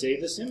I'm going to save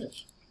this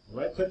image.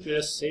 Right-click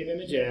this, save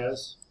image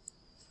as,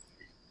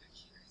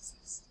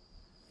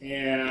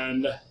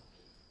 and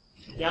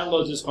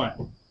downloads is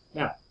fine.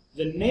 Now,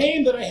 the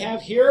name that I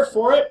have here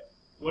for it,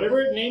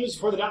 whatever the name is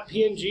for the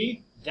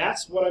 .png,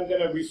 that's what I'm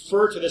going to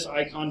refer to this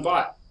icon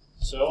by.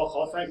 So I'll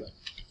call it Franklin.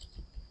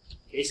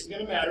 Case is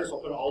going to matter, so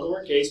I'll put all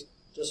lowercase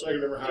just so I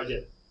remember how I did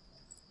it.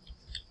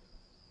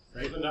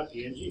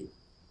 Franklin.png.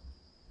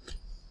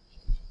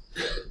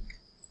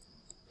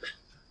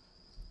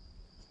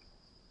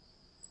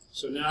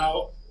 So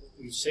now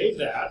we've saved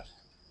that.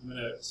 I'm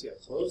going to see. I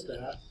close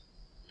that.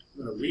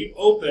 I'm going to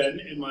reopen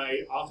in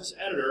my Office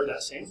editor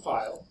that same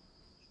file.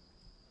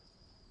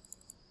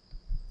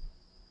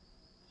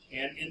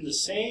 And in the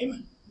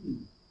same,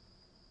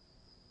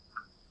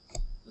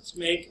 let's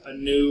make a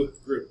new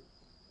group.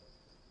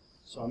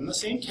 So I'm in the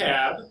same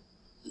tab.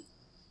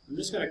 I'm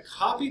just going to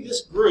copy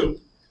this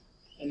group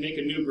and make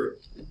a new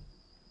group.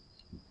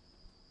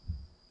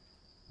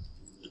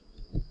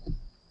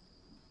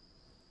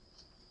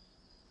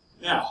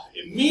 Now,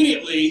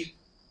 immediately,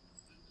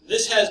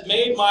 this has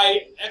made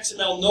my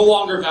XML no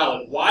longer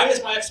valid. Why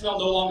is my XML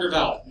no longer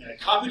valid? I mean, I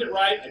copied it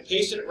right, I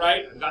pasted it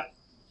right, I've got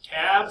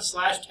tab,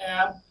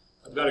 /tab,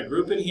 I've got a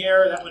group in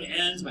here, that one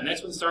ends, my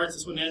next one starts,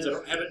 this one ends, I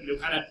don't have it,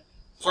 kind of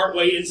part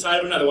way inside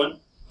of another one.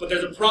 But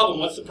there's a problem.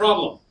 What's the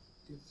problem?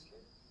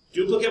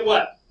 Duplicate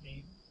what?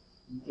 Name.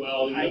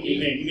 Well, you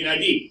mean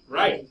ID,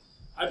 right.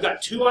 I've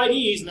got two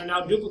IDs and they're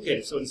now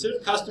duplicated. So instead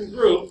of custom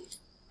group,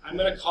 I'm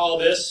going to call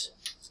this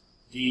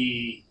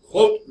the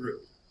quote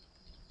group.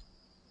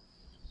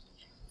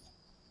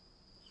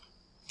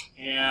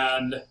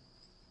 And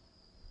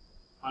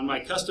on my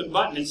custom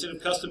button, instead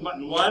of custom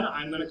button 1,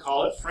 I'm going to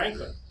call it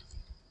Franklin.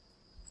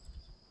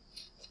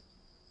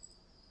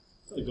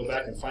 I'm going to go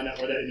back and find out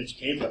where that image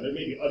came from. There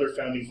may be other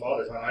founding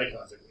fathers on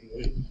icons that we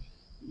can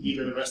leave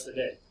for the rest of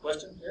the day.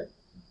 Question here?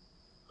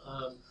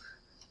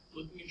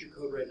 Looking at your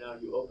code right now,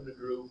 you open a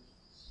group,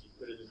 you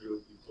put in the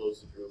group, you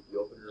close the group,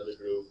 you open another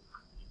group,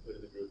 you put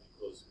in the group, you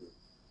close the group.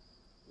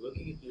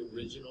 Looking at the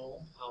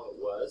original, how it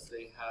was,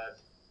 they had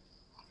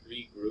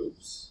 3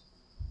 groups,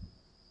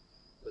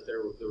 but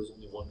there was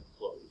only one to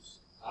close.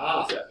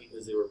 Ah. Is that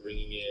because they were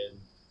bringing in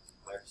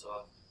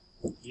Microsoft?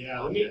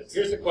 Yeah,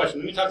 here's the question.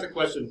 Let me talk the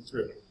question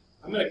through.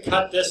 I'm going to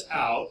cut this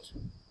out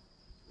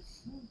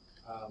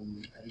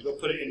and go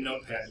put it in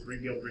Notepad to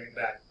be able to bring it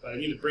back. But I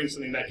need to bring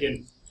something back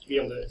in to be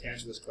able to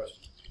answer this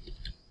question.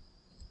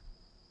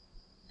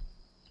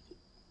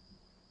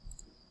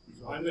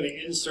 So I'm going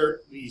to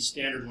insert the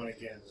standard one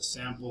again, the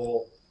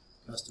sample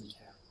custom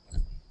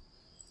tab.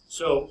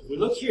 So if we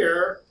look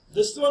here,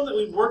 this is the one that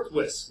we've worked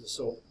with.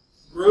 So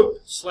group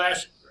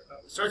slash,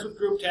 starts with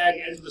group tag,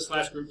 ends with a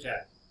slash group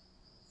tag.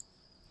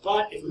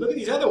 But if we look at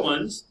these other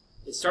ones,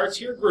 it starts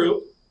here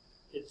group.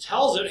 It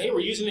tells it, hey,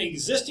 we're using an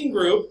existing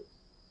group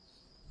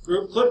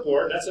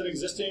clipboard. That's an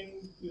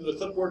existing the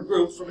clipboard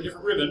group from a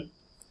different ribbon.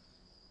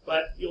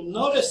 But you'll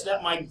notice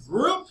that my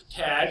group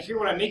tag here,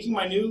 when I'm making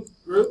my new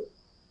group,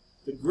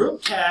 the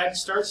group tag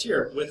starts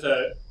here with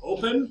an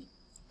open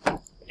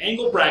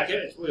angle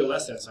bracket. It's really a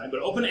less than sign,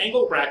 but open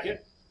angle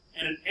bracket,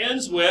 and it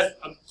ends with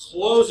a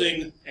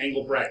closing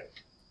angle bracket.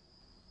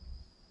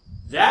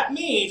 That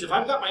means if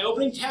I've got my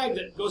opening tag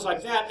that goes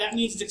like that, that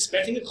means it's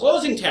expecting a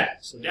closing tag.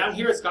 So down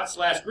here it's got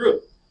slash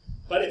group.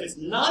 But if it's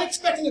not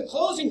expecting a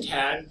closing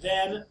tag,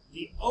 then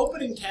the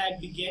opening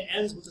tag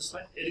ends with the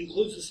slash. It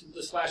includes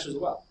the slash as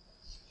well.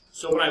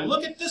 So when I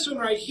look at this one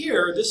right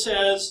here, this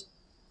says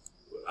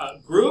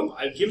group.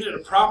 I've given it a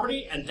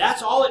property, and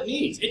that's all it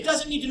needs. It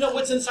doesn't need to know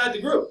what's inside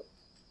the group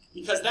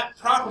because that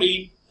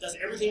property does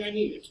everything I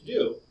need it to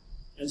do.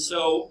 And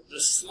so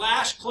the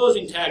slash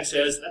closing tag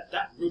says that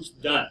that group's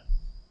done.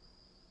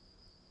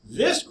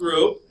 This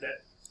group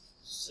that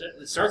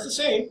starts the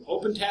same,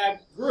 open tag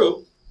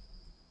group,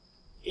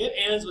 it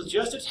ends with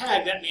just a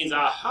tag. That means,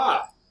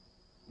 aha,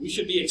 we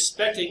should be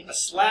expecting a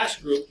slash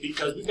group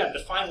because we've got to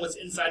define what's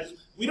inside.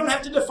 We don't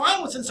have to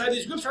define what's inside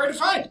these groups, they're already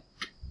defined.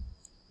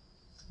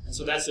 And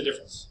so that's the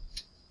difference.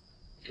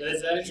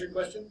 Does that answer your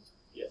question?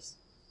 Yes.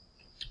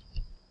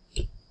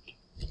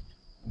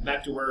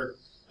 Back to where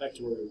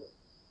we were.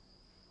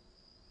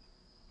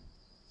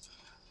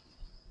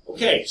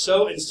 Okay,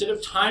 so instead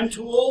of time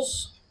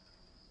tools,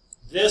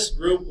 this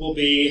group will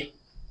be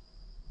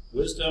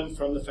Wisdom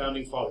from the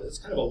Founding Fathers. It's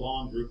kind of a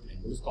long group name.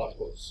 We'll just call it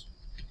quotes.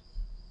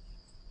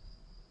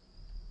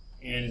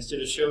 And instead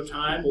of show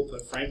time, we'll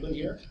put Franklin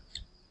here.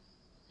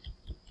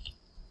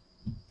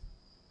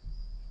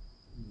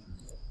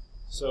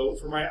 So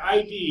for my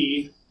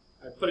ID,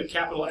 I put a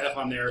capital F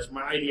on there. For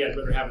my ID, I'd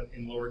rather have it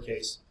in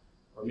lowercase,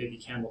 or maybe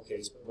camel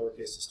case, but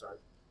lowercase to start.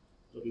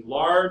 It'll be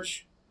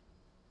large.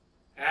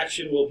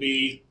 Action will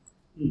be,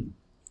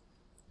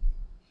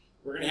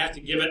 we're going to have to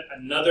give it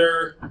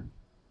another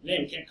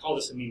name. We can't call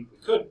this, we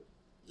could.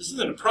 This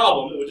isn't a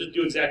problem. It would just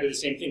do exactly the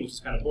same thing, which is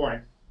kind of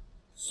boring.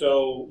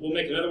 So we'll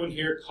make another one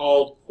here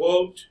called,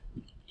 quote,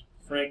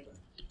 Franklin.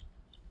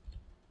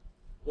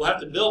 We'll have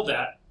to build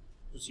that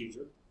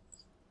procedure.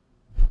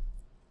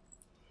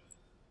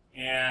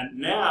 And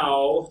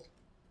now,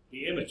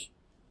 the image.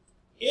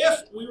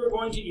 If we were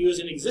going to use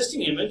an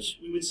existing image,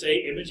 we would say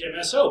image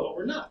MSO, but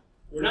we're not.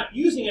 We're not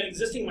using an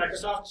existing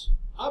Microsoft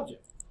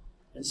object.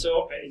 And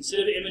so instead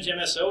of image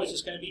MSO, it's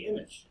just going to be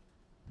image.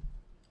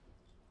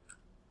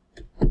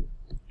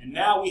 And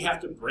now we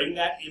have to bring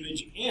that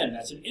image in.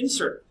 That's an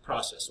insert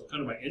process. So I'll come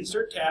to my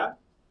insert tab,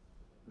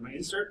 my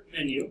insert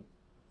menu,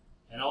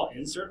 and I'll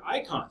insert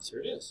icons.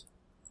 Here it is.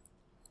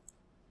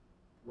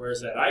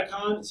 Where's that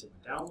icon? It's in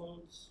my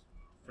downloads,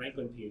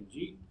 Franklin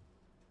PNG.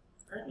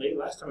 Apparently,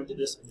 last time I did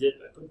this,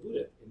 I put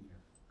Buddha in here.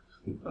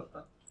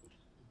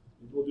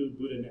 Maybe we'll do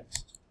Buddha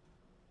next.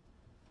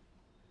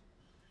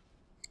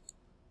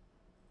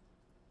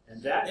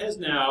 And that has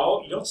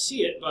now, you don't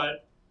see it,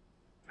 but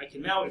I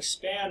can now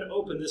expand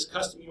open this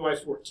custom UI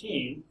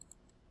 14,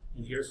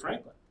 and here's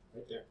Franklin,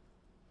 right there.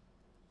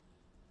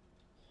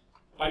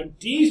 By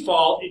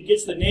default, it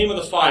gets the name of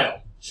the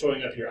file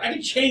showing up here. I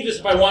can change this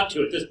if I want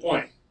to at this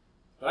point,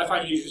 but I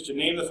find it easier to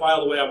name the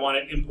file the way I want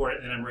it, import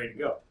it, and then I'm ready to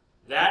go.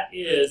 That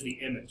is the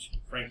image,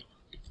 Franklin.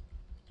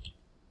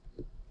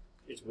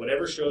 It's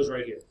whatever shows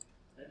right here.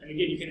 And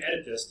again, you can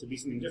edit this to be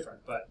something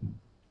different, but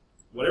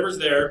whatever's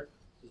there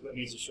is what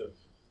needs to show.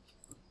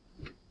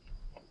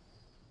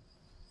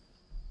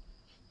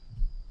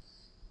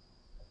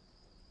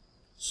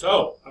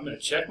 So I'm going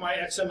to check my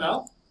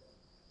XML.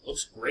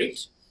 Looks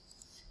great.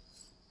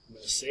 I'm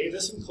going to save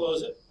this and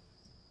close it.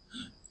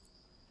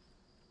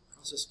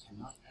 Process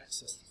cannot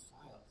access the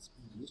file. It's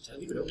being used. Did I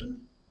leave it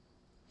open?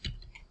 I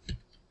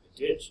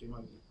did. Shame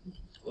on me.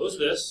 Close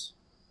this.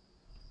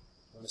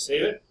 I want to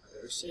save it. I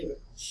better save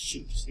it.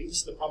 Shoot. See, this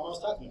is the problem I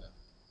was talking about.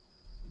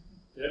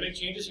 Did I make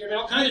changes here? I made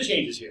all kinds of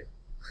changes here.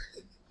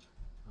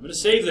 I'm going to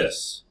save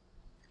this.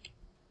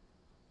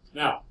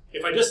 Now,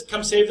 if I just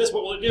come save this,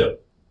 what will it do?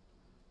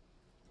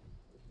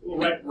 It will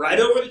write right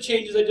over the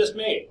changes I just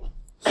made.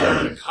 So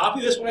I'm going to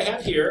copy this, what I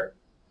have here,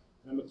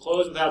 and I'm going to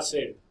close without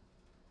saving.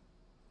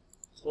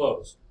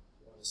 Close.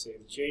 I want to save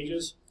the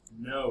changes?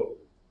 No.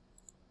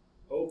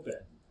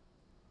 Open.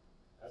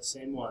 That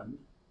same one.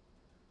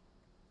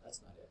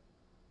 That's not it.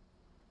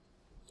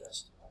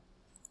 Desktop.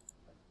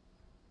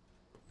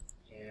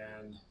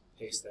 And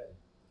paste that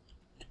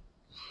in.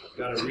 I've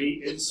got to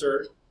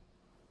reinsert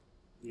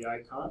the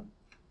icon.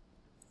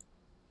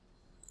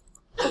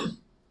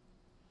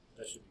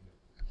 That should be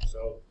good.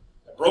 So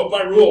I broke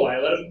my rule. I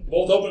let them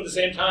both open at the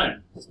same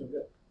time. That's no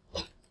good.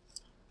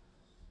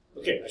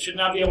 Okay, I should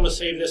now be able to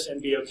save this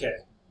and be okay.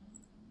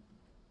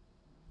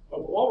 Oh,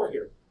 but while we're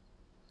here,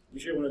 let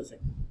me show you one other thing.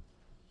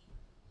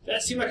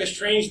 That seemed like a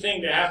strange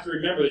thing to have to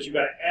remember, that you've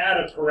got to add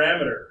a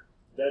parameter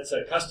that's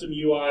a custom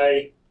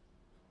UI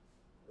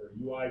or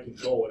UI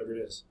control, whatever it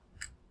is.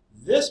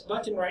 This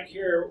button right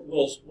here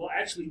will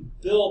actually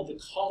build the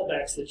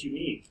callbacks that you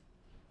need.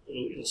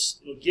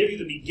 It'll give you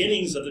the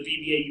beginnings of the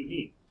VBA you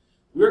need.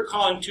 We're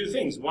calling two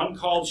things, one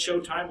called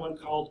Showtime, one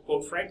called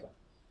quote Franklin.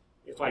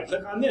 If I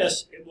click on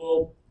this, it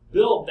will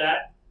build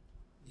that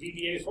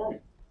VBA for me.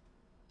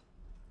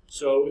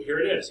 So here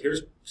it is.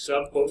 Here's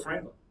sub quote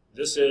Franklin.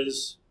 This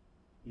is,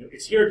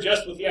 it's here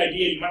just with the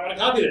idea you might want to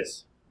copy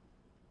this.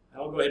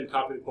 I'll go ahead and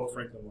copy the quote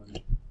Franklin one.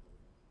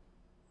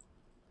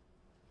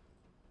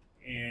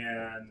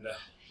 And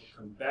we'll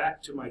come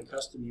back to my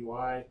custom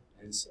UI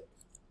and save.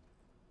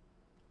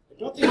 I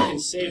don't think I can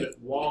save it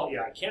while,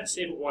 I can't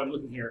save it while I'm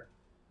looking here.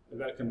 I've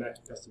got to come back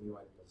to custom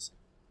UI to be able to save.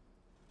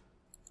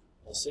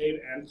 I'll save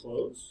and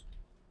close.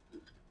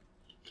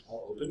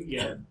 I'll open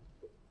again.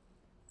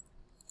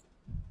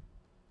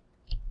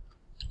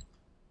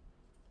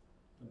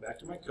 Come back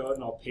to my code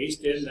and I'll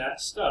paste in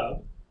that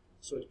stub.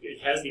 So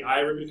it has the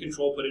iRibbon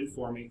control put in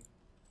for me.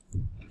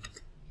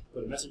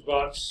 Put a message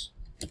box.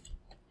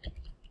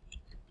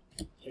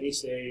 Penny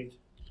saved.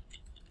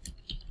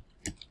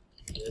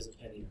 There's a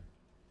penny.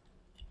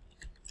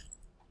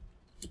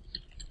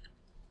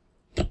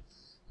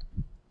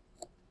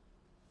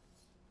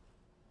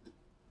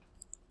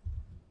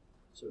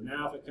 So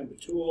now if I come to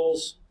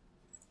Tools,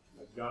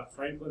 I've got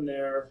Franklin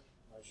there,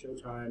 my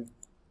Showtime,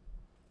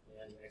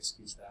 and it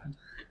executes that.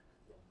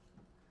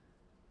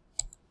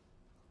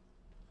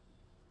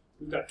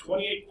 We've got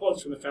 28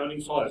 quotes from the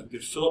Founding Fathers. We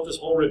could fill up this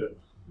whole ribbon.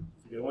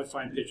 You can only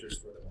find pictures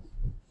for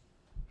them.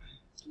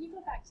 Can you go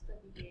back to the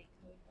VBA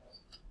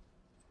code?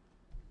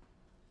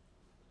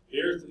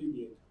 Here's the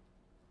VBA.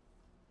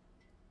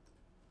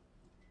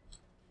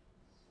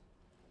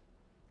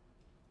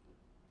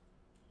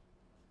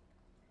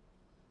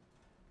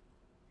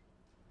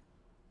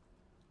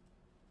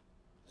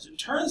 As it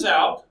turns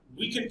out,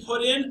 we can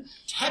put in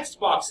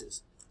text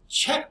boxes.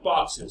 check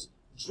boxes,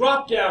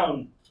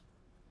 drop-down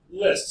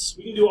lists.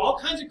 We can do all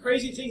kinds of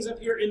crazy things up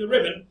here in the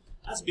ribbon.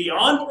 That's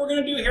beyond what we're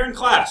going to do here in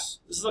class.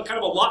 This is kind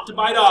of a lot to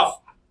bite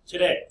off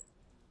today.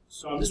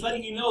 So I'm just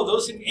letting you know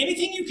those things.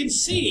 Anything you can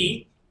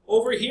see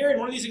over here in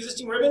one of these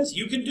existing ribbons,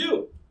 you can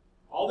do.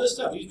 All this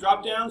stuff, these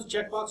drop-downs,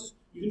 check boxes,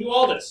 you can do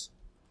all this.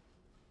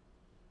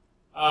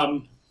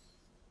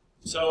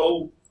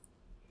 So,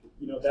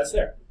 that's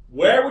there.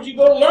 Where would you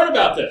go to learn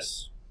about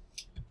this?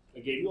 I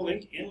gave you a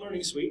link in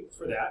Learning Suite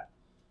for that.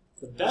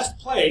 The best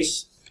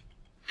place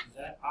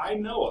that I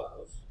know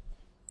of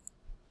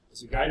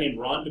is a guy named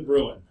Ron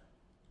DeBruin.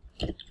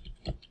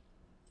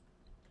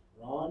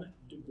 Ron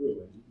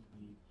DeBruin.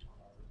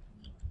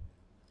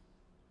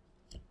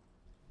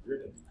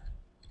 Ribbon.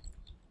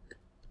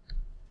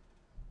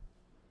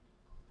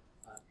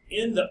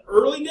 In the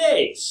early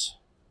days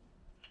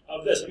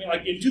of this,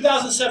 like in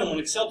 2007, when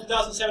Excel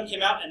 2007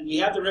 came out and we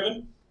had the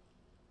ribbon,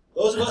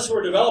 those of us who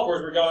were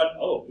developers were going,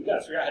 oh, we got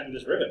to figure out how to do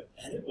this ribbon.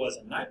 And it was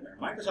a nightmare.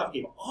 Microsoft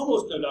gave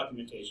almost no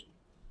documentation.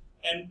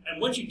 And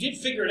once you did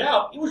figure it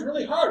out, it was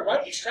really hard,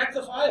 right? Extract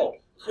the file,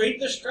 create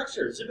the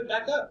structure, zip it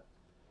back up.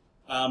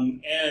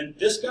 And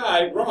this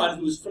guy, Ron,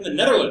 who's from the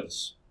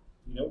Netherlands,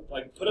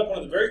 put up one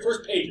of the very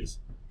first pages.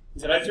 He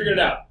said, I figured it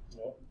out.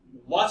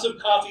 Lots of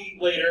coffee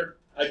later,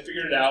 I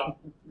figured it out,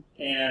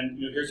 and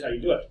here's how you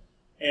do it.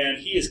 And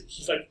he's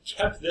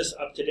kept this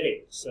up to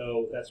date,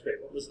 so that's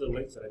great. What was the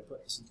link that I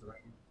put? This is the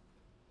right one.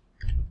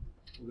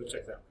 We'll go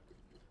check that one.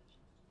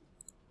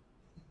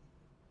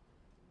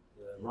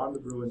 The Ron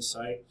DeBruin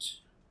site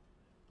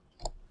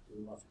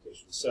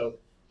modifications. So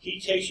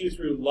he takes you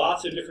through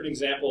lots of different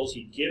examples.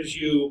 He gives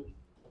you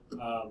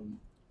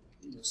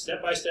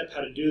step by step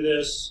how to do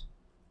this.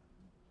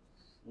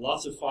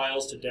 Lots of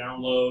files to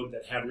download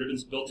that have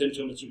ribbons built into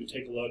them that you can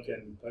take a look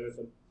and play with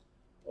them.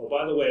 Oh,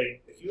 by the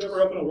way, if you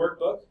ever open a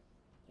workbook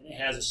and it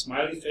has a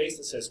smiley face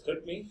that says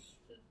 "click me,"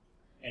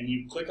 and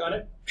you click on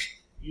it,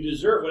 you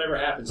deserve whatever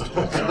happens to it.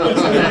 I don't know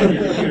what's going to happen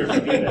to your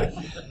computer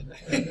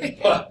if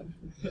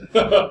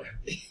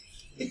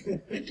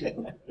you do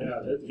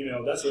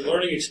that. That's a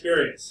learning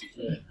experience.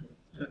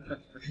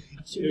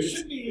 So there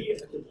should be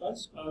a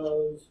bunch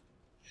of.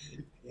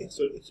 Yeah,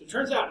 so it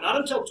turns out not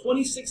until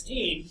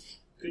 2016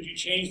 could you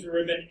change the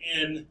ribbon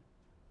in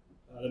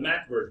the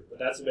Mac version, but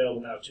that's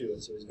available now too,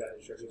 and so he's got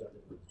instructions on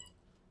it.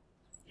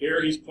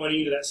 Here he's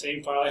pointing to that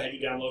same file I had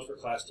you download for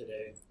class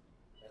today.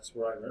 That's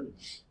where I learned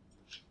it.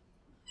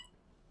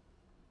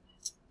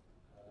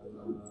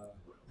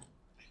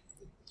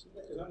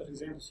 There's not enough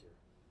examples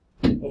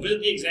here. Oh,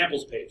 visit the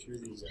examples page.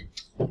 Here's the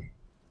examples.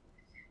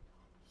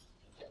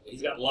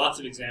 He's got lots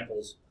of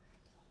examples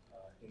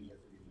in here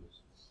for you to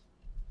use.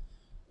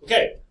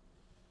 Okay.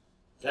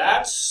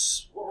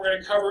 That's what we're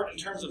going to cover in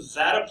terms of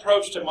that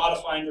approach to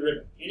modifying the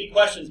ribbon. Any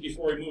questions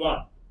before we move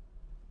on?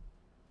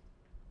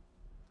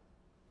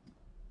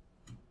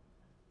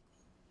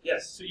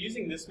 Yes? So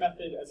using this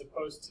method as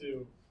opposed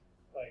to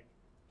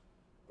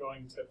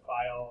going to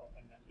file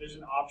and then there's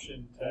an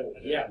option to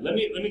yeah, let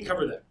me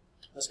cover that.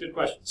 That's a good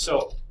question.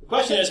 So the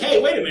question is,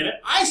 hey, wait a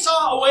minute. I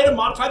saw a way to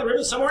modify the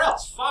ribbon somewhere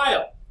else.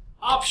 File,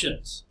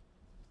 options,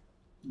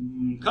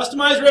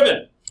 customize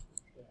ribbon.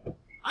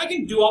 I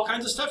can do all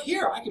kinds of stuff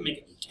here. I can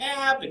make a new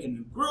tab, make a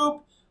new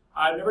group.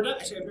 I've never done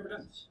this.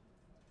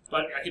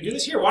 But I can do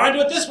this here. Why don't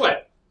I do it this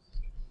way?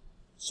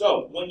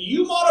 So when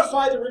you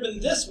modify the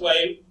ribbon this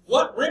way,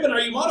 what ribbon are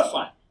you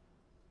modifying?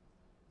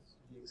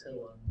 the Excel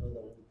one.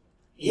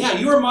 Yeah,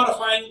 you are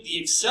modifying the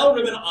Excel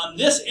ribbon on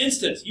this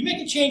instance. You make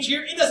a change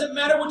here, it doesn't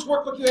matter which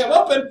workbook you have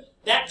open,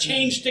 that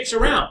change sticks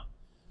around.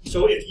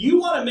 So if you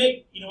want to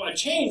make a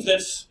change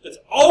that's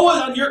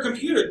always on your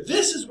computer,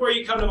 this is where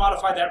you come to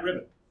modify that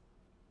ribbon.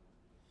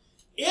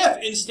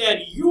 If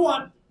instead you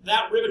want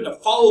that ribbon to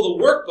follow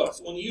the workbook,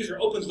 so when the user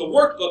opens the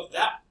workbook,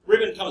 that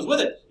ribbon comes with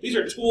it. These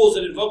are tools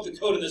that invoke the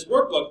code in this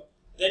workbook.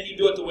 Then you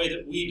do it the way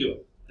that we do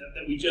it,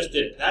 that we just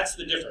did. That's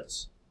the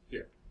difference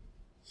here.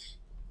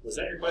 Was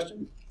that your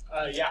question?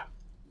 Yeah.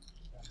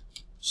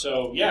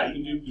 So yeah,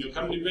 you can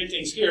come and do great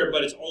things here,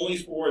 but it's only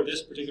for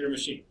this particular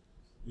machine.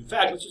 In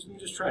fact, let me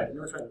just try it. I've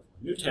never tried it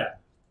before. New tab.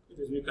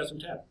 There's a new custom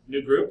tab.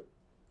 New group.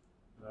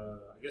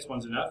 I guess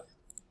one's enough.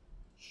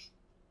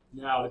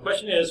 Now the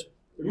question is,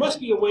 there must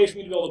be a way for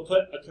me to be able to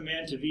put a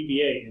command to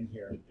VBA in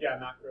here. Yeah,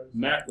 macros.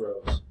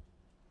 Macros.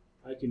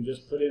 I can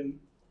just put in,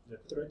 did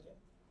I put it right there?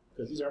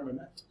 Because these aren't my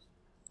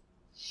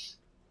macros.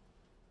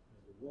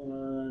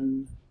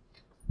 One.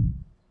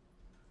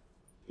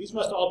 These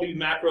must all be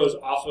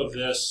macros off of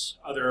this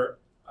other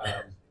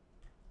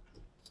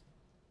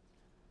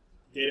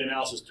data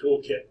analysis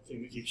toolkit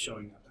thing that keeps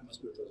showing up. That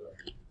must be what those are.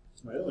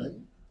 It's my other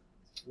one.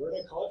 What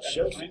did I call it?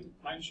 Show time?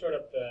 Mine showed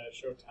up the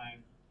show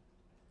time.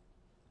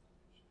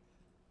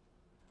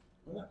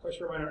 I'm not quite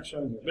sure why aren't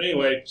showing here. But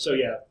anyway, so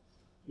yeah,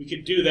 we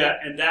could do that,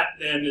 and that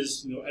then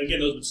is, again,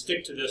 those would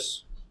stick to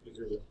this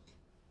particular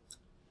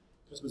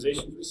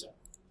customization reset.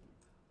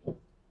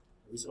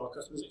 Reset all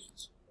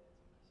customizations.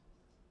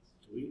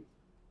 Delete.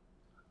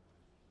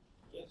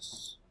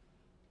 Yes.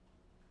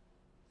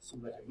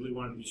 Seemed like I really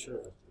wanted to be sure.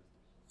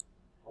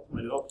 I'll put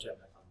my developer tab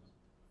back on.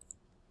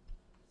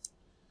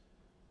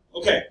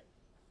 Okay,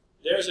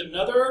 there's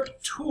another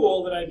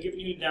tool that I've given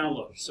you to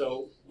download.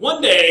 So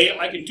one day,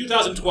 like in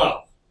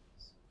 2012,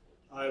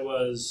 I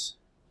was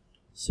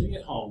sitting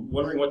at home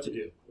wondering what to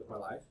do with my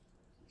life.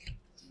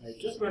 I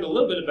just learned a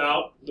little bit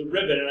about the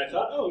ribbon, and I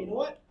thought, oh, you know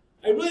what?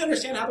 I really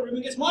understand how the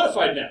ribbon gets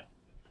modified now.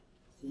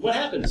 What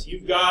happens?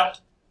 You've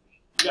got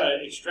to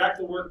extract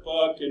the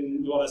workbook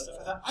and do all that stuff.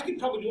 I thought, I could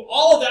probably do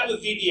all of that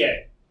with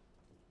VBA.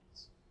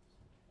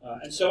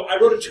 And so I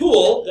wrote a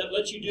tool that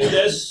lets you do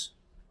this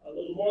a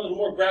little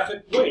more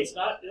graphic way. It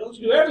lets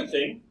you do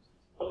everything,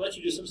 but it lets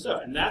you do some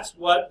stuff. And that's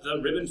what the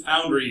Ribbon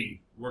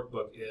Foundry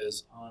workbook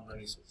is on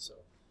Learning Suite. So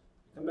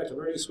come back to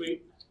Learning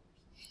Suite.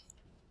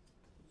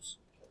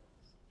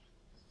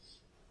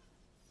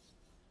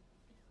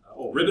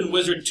 Ribbon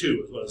Wizard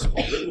 2 is what it's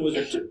called. Ribbon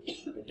Wizard 2.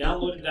 I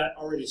downloaded that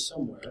already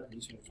somewhere. I'm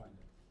just going to find it.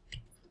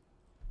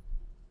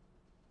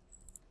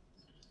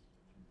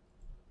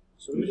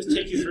 So let me just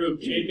take you through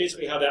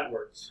basically how that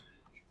works.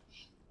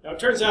 Now it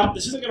turns out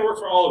this isn't going to work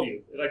for all of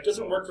you. It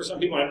doesn't work for some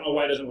people. I don't know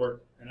why it doesn't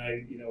work, and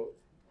I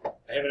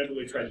haven't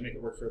really tried to make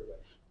it work for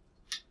everybody.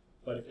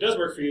 But if it does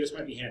work for you, this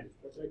might be handy.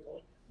 What did I call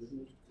it? Ribbon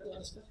Wizard. Quite a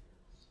lot of stuff.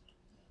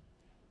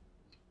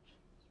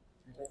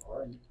 Can I type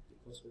R and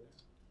get closer to that?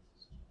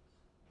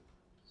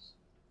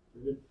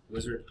 Ribbon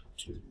Wizard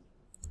 2.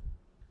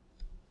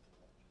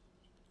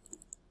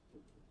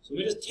 So let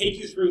me just take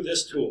you through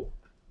this tool.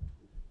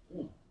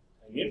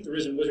 I named the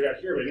Ribbon Wizard out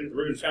here, but I named the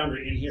Ribbon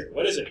Foundry in here.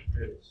 What is it?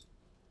 Here it is.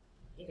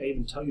 I think I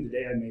even tell you the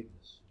day I made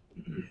this.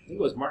 I think it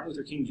was Martin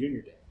Luther King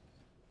Jr. Day.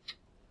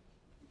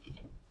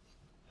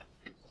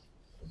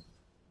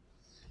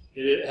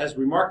 It has a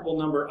remarkable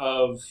number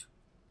of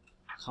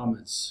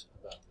comments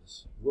about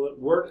this. Will it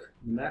work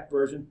in the Mac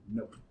version?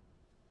 Nope.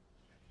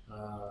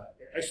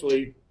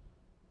 Actually,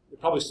 it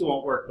probably still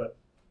won't work, but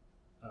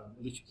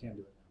at least you can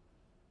do it.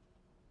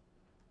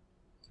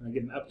 Can I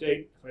get an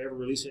update? If I ever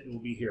release it, it will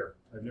be here.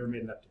 I've never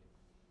made an update.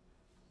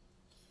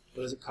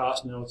 What does it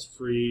cost? No, it's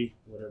free,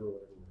 whatever.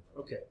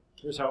 Okay,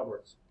 here's how it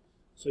works.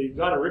 So you've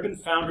got a Ribbon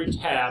Foundry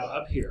tab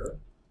up here.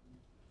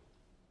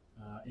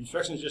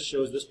 Instructions just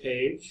shows this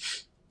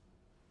page.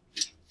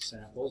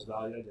 Samples,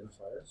 value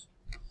identifiers.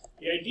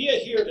 The idea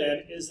here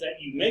then is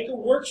that you make a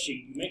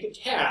worksheet, you make a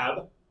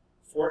tab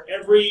for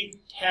every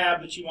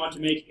tab that you want to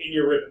make in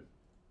your ribbon.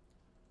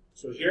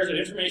 So here's an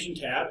information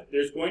tab.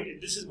 This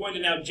is going to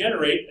now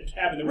generate a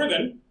tab in the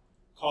ribbon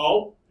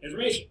called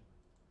information.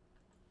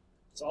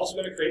 It's also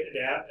going to create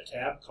a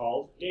tab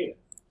called data.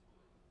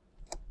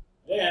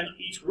 Then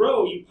each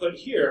row you put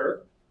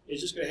here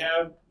is just going to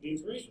have the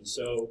information.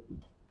 So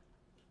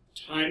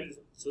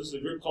this is a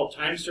group called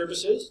time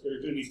services. There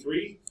are going to be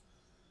 3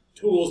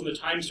 tools in the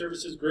time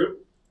services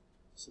group.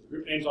 So the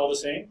group name's all the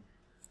same.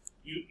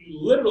 You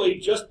literally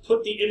just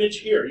put the image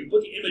here. You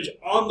put the image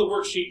on the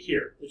worksheet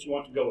here that you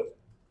want to go with it.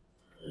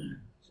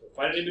 So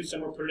find an image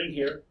somewhere, put it in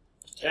here.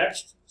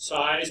 Text,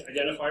 size,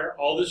 identifier,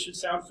 all this should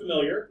sound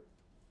familiar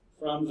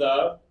from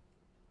the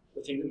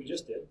thing that we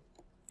just did.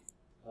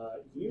 You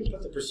can even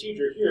put the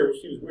procedure here,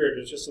 which seems weird,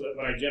 but it's just so that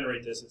when I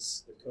generate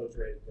this, the code's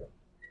ready to go.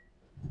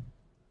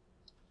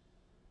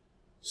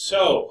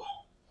 So,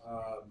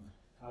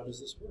 how does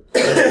this work?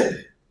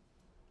 I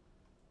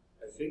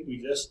think we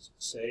just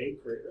say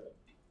create ribbon.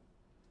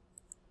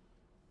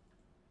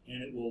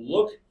 And it will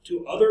look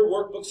to other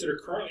workbooks that are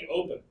currently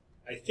open.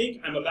 I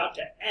think I'm about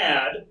to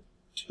add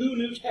 2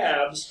 new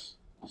tabs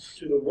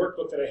to the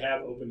workbook that I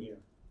have open here.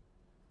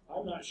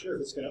 I'm not sure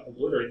if it's going to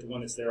obliterate the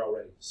one that's there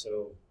already.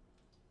 So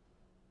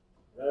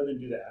rather than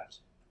do that,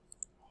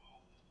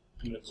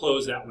 I'm going to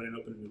close that one and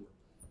open a new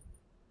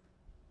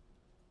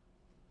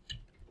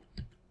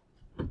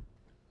one.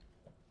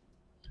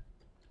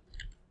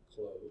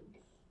 Close.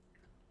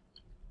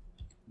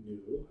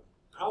 New.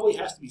 Probably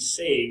has to be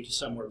saved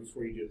somewhere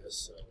before you do this.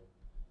 So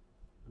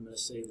I'm going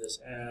to save this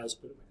as,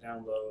 put it in my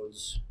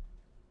downloads,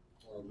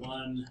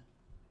 R1,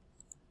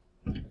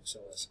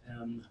 XLSM.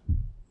 Yeah,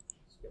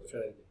 we'll try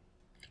that again.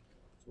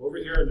 So over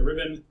here in the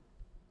Ribbon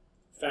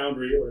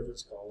Foundry, or whatever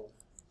it's called,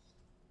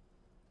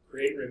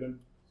 create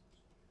ribbon.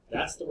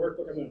 That's the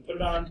workbook I'm going to put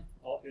it on.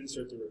 I'll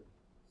insert the ribbon.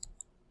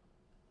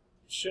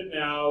 It should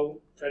now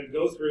try to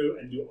go through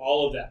and do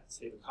all of that.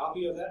 Save a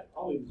copy of that. It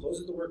probably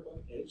closes the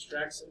workbook. It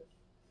extracts it.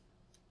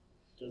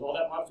 Does all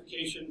that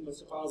modification, puts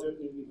the files,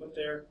 everything we put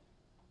there,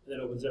 and then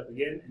opens up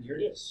again, and here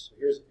it is. So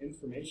here's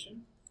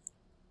information.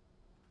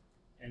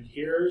 And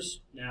here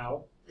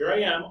I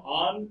am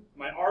on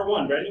my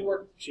R1, brand new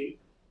worksheet.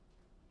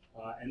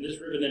 And this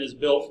ribbon then is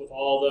built with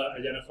all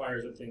the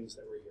identifiers and things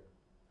that were here.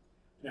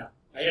 Now,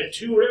 I had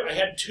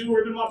two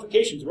ribbon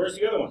modifications. Where's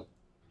the other one?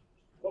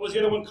 What was the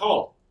other one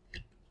called?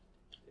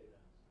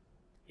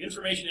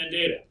 Information and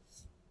data.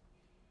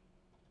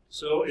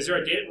 So is there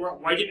a data?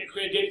 Why didn't it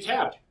create a data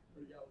tab?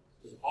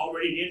 There's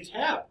already a data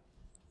tab.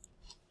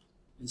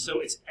 And so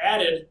it's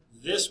added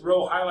this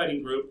row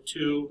highlighting group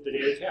to the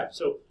data tab.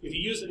 So if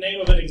you use the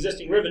name of an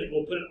existing ribbon, it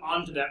will put it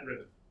onto that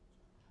ribbon.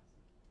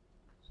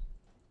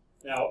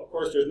 Now, of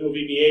course, there's no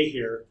VBA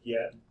here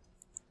yet,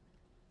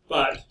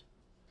 but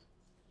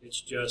it's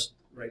just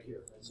right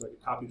here. So I can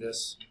copy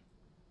this,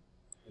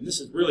 And this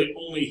is really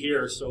only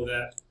here so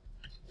that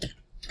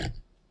I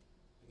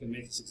can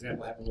make this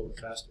example happen a little bit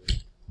faster.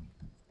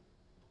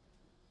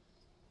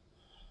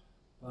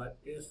 But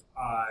if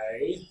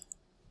I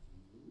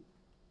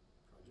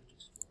Project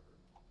Explorer,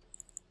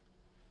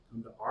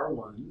 come to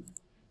R1,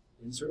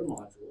 insert a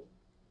module,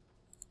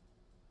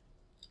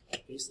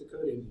 paste the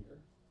code in here.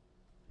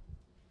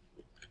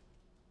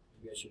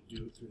 Maybe I should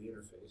do it through the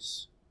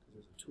interface.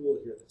 There's a tool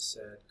here that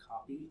said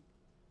copy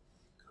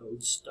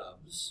code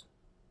stubs.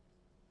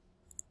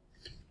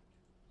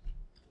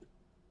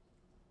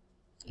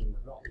 Didn't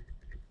work at all.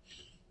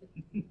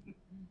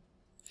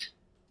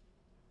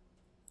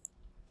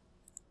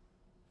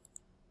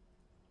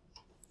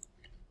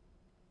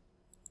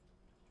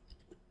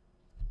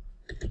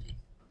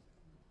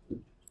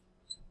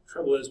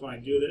 Trouble is when I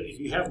do that, if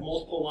you have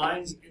multiple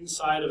lines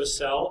inside of a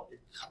cell,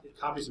 it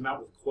copies them out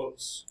with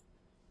quotes.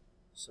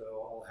 So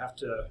I'll have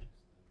to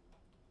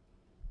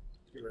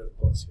get rid of the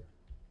quotes here.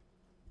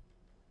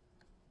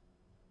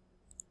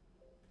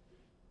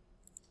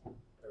 There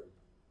we go.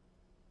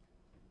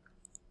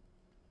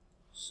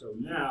 So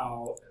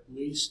now, at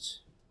least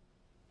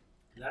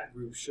that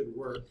group should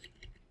work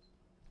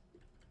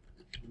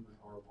in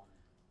my R1.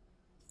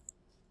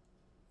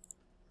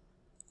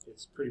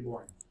 It's pretty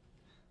boring.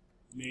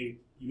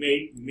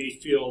 You may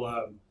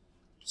feel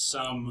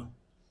some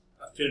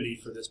affinity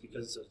for this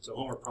because it's a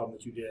homework problem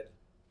that you did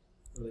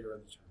earlier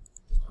in the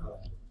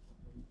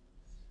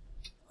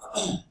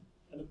term.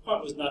 And the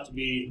point was not to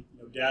be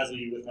dazzle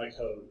you with my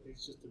code.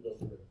 It's just to build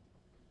the ribbon.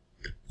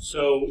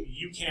 So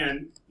you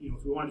can,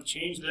 if we want to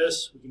change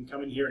this, we can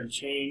come in here and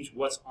change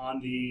what's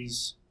on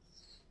these,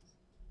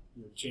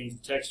 change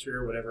the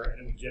texture, whatever,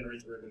 and it will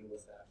generate the ribbon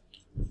with that.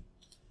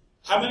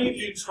 How many of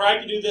you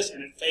tried to do this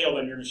and it failed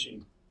on your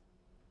machine?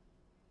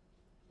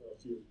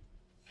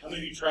 How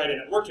many of you tried it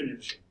and it worked on your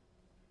machine?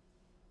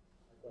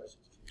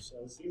 So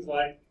it seems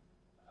like,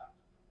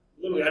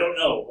 literally, I don't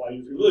know why.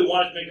 If you really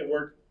wanted to make it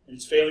work and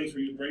it's failing for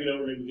you, bring it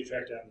over, maybe we can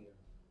track down the error.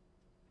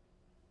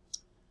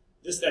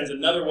 This then is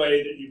another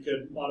way that you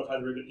could modify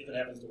the ribbon if it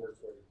happens to work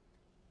for you.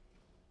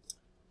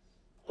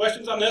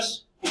 Questions on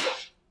this?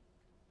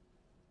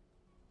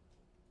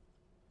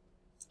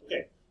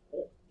 Okay.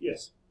 Oh,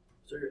 yes?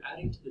 So you're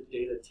adding to the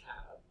data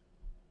tab,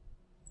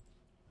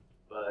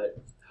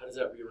 but how does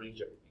that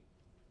rearrange everything?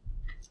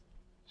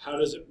 How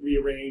does it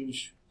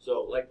rearrange?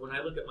 So, like when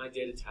I look at my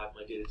data tab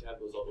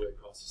goes all the way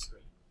across the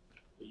screen.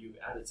 But you've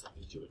added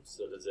something to it.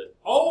 So does it?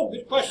 Oh,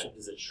 good question.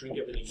 Does it shrink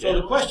everything So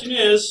down? the question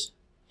is,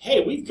 hey,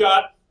 I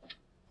gotta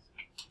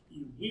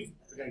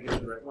get to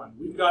the right one.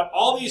 We've got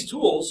all these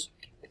tools,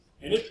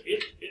 and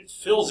it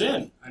fills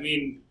in. I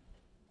mean,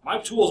 my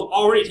tools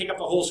already take up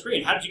the whole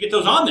screen. How did you get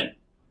those on there?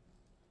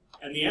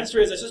 And the answer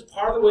is that's just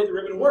part of the way the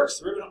ribbon works.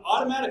 The ribbon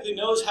automatically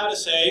knows how to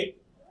say,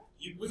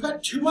 we've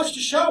got too much to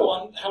show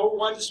on how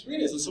wide the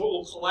screen is, and so it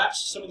will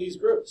collapse some of these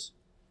groups.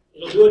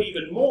 It'll do it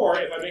even more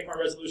if I make my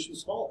resolution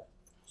smaller.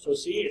 So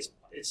see,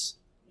 it's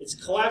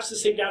collapsed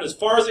this thing down as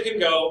far as it can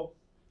go,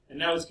 and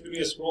now it's giving me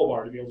a scroll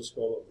bar to be able to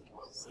scroll over.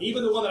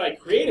 Even the one that I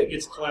created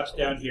gets collapsed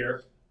down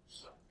here,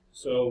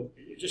 so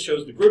it just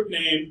shows the group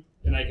name,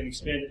 and I can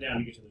expand it down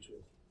to get to the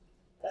tool.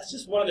 That's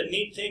just one of the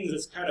neat things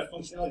that's kind of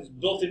functionality that's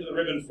built into the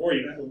ribbon for you.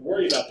 You don't have to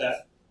worry about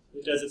that.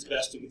 It does its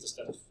best to get the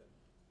stuff to fit.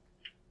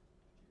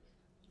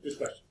 Good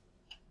question.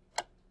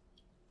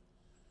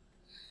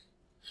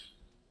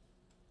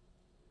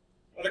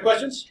 Other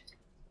questions?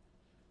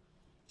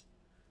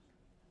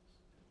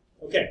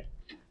 Okay.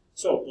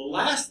 So the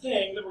last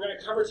thing that we're going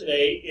to cover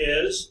today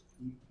is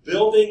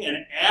building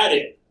an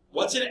add-in.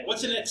 What's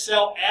an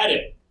Excel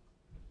add-in?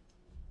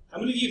 How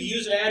many of you have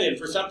used an add-in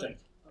for something?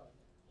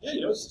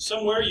 Yeah,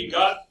 somewhere you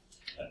got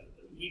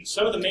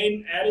some of the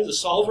main add-ins. The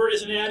solver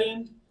is an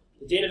add-in.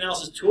 The data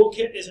analysis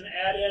toolkit is an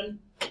add-in.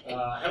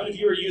 How many of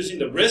you are using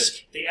the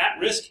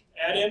at-risk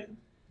add-in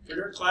for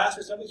your class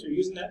or something? So you're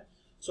using that.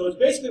 So it's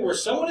basically where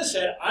someone has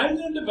said, I'm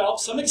going to develop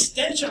some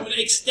extension. I'm going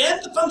to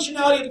extend the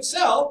functionality of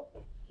Excel.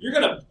 You're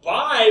going to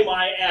buy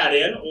my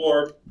add-in,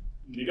 or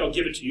maybe I'll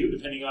give it to you,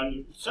 depending on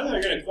you. Somehow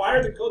you're going to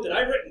acquire the code that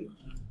I've written,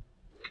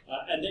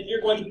 and then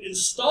you're going to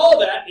install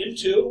that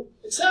into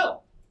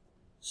Excel.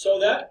 So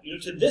that,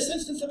 to this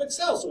instance of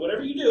Excel. So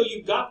whatever you do,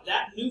 you've got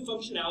that new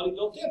functionality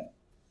built in.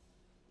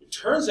 It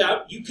turns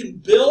out you can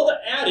build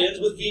add-ins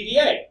with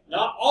VBA.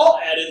 Not all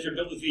add-ins are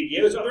built with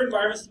VBA. There's other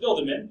environments to build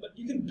them in, but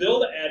you can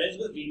build add-ins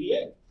with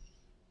VBA.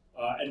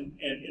 And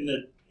in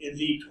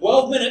the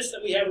 12 minutes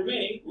that we have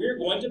remaining, we're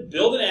going to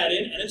build an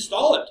add-in and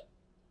install it.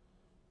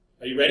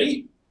 Are you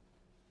ready?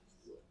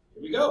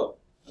 Here we go.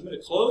 I'm going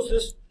to close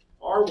this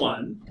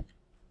R1.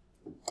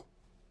 Do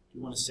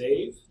you want to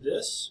save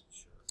this?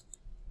 Sure.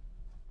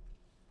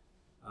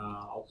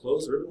 I'll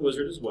close the Ribbon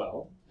Wizard as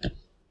well.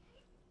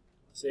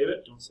 Save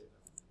it? Don't save it.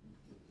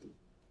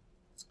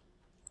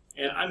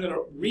 And I'm going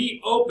to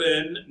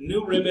reopen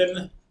New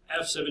Ribbon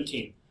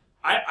F17.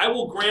 I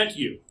will grant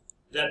you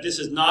that this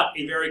is not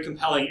a very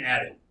compelling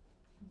add-in.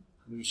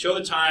 We can show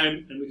the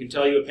time, and we can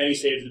tell you a penny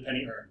saved is a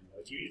penny earned.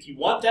 If you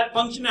want that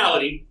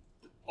functionality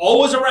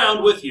always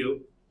around with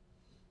you,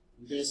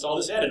 You can install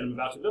this edit I'm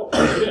about to build.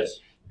 Here it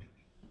is.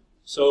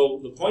 So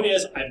the point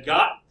is, I've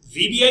got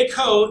VBA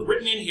code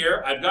written in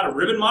here. I've got a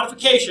ribbon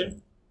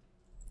modification.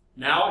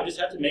 Now I just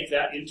have to make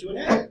that into an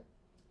edit.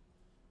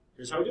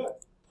 Here's how we do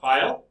it.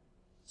 File,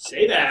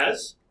 save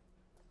as,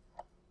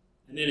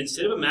 and then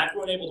instead of a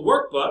macro-enabled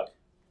workbook,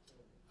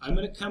 I'm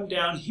going to come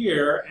down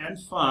here and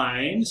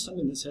find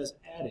something that says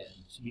add-in.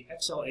 It should be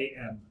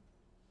XLAM.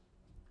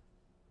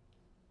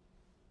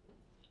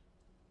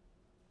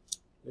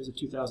 There's a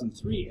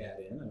 2003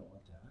 add-in. I don't want that.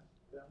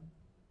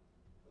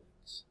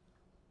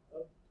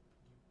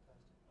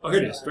 Oh,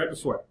 here it is, right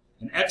before it.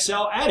 An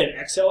XL add-in,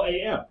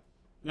 XLAM.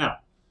 Now,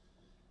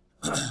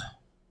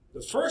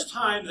 the first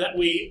time that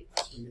we...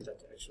 Let me get that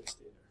to actually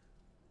stay there.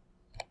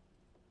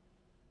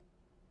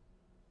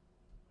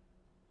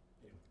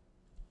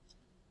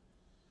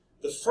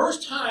 The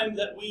first time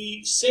that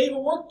we save a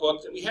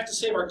workbook that we have to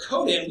save our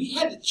code in, we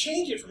had to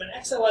change it from an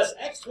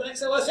XLSX to an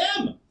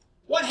XLSM.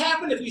 What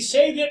happened if we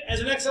saved it as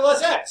an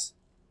XLSX?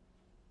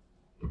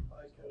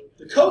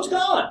 The code's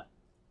gone.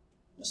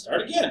 Let's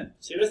start again.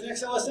 Save it as an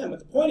XLSM. But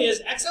the point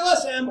is,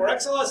 XLSM or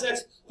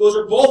XLSX, those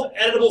are both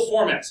editable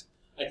formats.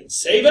 I can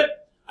save it,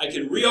 I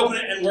can reopen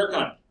it and work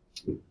on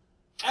it.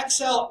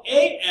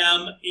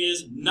 XLAM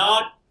is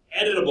not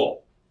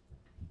editable.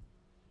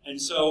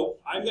 And so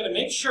I'm going to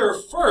make sure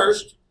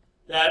first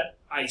that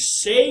I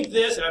save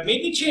this, and I've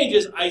made the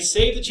changes, I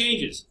save the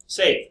changes.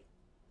 Save.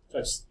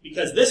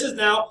 Because this is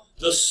now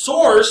the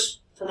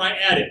source for my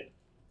add-in.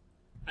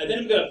 I then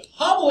am going to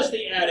publish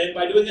the add-in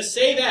by doing a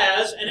save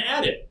as and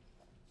add it.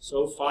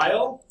 So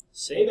File,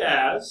 Save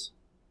As.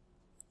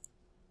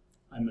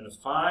 I'm going to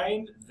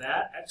find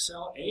that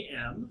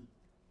XLAM.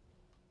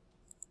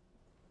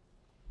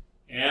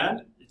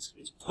 And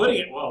it's putting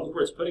it, well, look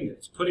where it's putting it.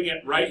 It's putting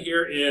it right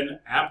here in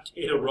App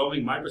Data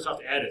Roaming Microsoft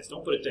Edits.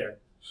 Don't put it there.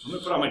 I'm going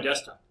to put it on my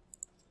desktop.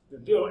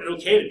 It'd be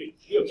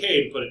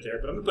okay to put it there,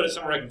 but I'm going to put it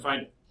somewhere I can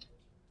find it.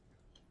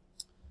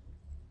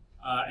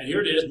 And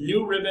here it is,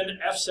 New Ribbon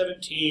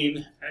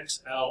F17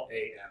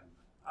 XLAM.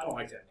 I don't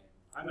like that name.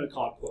 I'm going to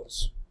call it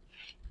quotes.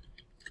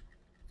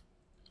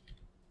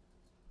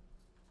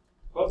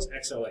 Quotes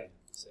XLAM.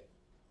 Save.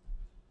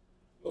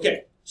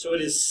 Okay, so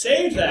it has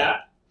saved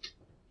that,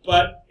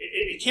 but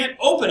it can't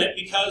open it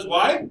because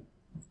why?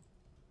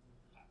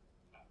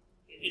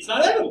 It's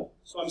not editable.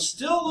 So I'm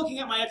still looking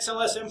at my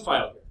XLSM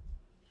file here.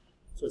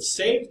 So it's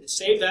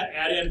saved that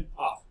add-in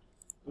off.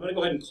 I'm going to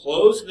go ahead and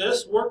close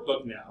this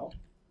workbook now.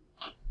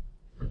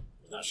 I'm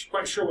not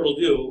quite sure what it'll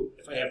do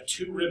if I have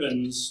two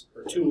ribbons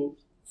or two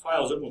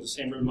files open with the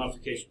same ribbon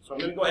modification. So I'm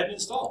going to go ahead and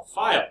install.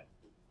 File,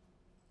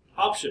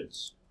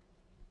 Options,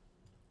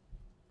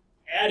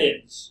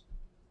 Add-ins,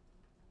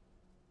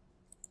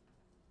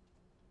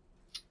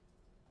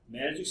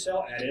 Manage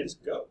Excel Add-ins,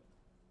 go.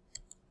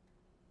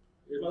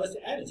 Here's my list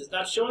of add-ins. It's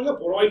not showing up.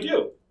 What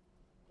do?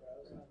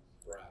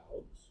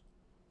 Browse.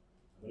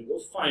 I'm going to go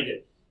find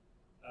it.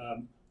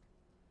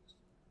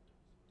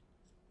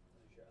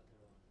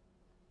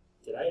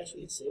 Did I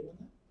actually hit save on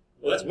that?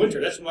 Well, that's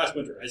winter. That's from last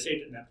winter. I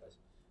saved it in that place.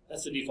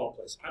 That's the default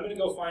place. I'm going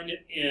to go find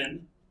it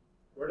in,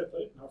 where did I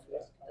put it? No, I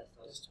forgot.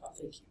 Desktop.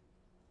 Thank you.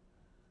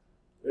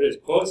 There it is.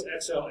 Quotes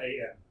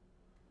XLAM.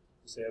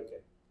 Say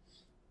OK.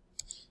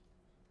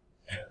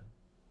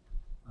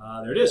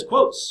 There it is.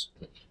 Quotes.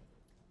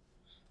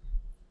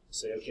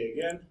 Say OK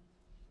again.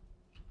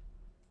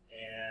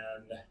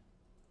 And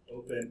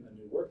open a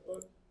new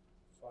workbook.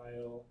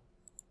 File,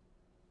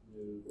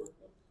 new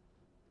workbook.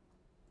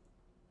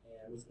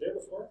 And was it there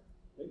before?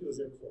 Maybe it was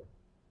there before.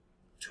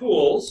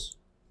 Tools.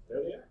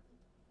 There they are.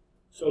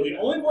 So the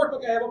only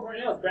workbook I have open right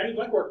now is a brand new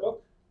blank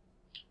workbook.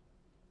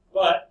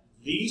 But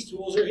these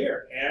tools are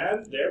here,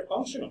 and they're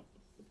functional.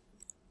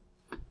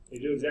 They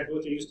do exactly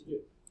what they used to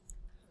do.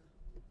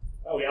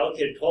 Oh, we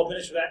allocated 12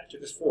 minutes for that. It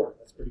took us 4.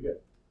 That's pretty good.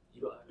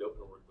 You don't have to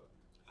open a workbook.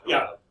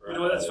 Yeah. You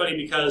know what? That's funny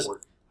because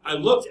I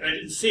looked and I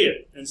didn't see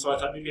it, and so I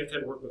thought maybe I have to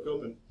have a workbook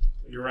open.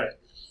 But you're right.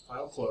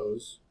 File,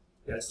 close.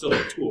 Yeah, it's still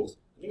the tools.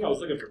 I think I was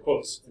looking for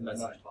quotes in my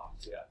mind.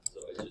 Box, yeah.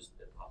 So it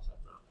pops up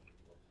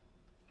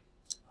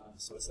now.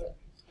 So it's there.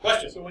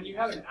 Question? So when you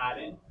have an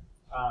add-in,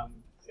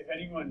 if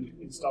anyone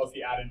installs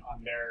the add-in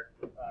on their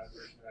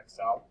version of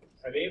Excel,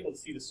 are they able to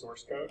see the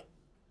source code?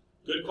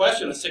 Good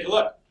question. Let's take a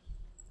look.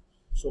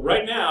 So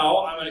right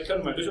now, I'm going to come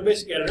to my Visual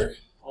Basic Editor,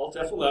 Alt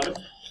F11,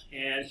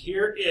 and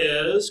here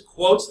is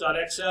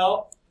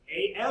quotes.xlam.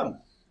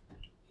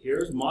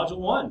 Here's Module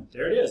 1.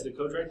 There it is. The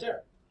code's right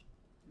there.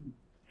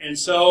 And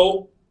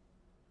so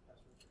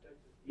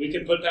we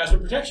can put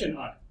password protection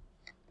on it.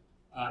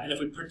 And if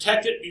we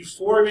protect it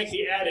before we make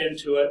the add-in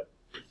to it,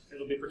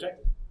 it'll be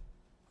protected.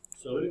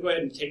 So let me go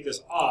ahead and take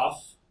this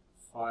off.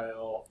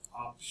 File,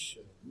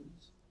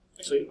 Options.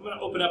 Actually, I'm going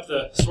to open up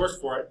the source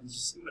for it and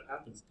just see what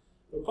happens.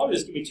 It'll probably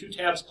just give me 2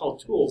 tabs called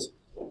Tools.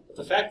 But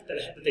the fact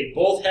that they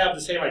both have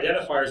the same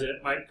identifiers in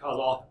it might cause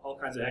all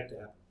kinds of heck to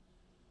happen.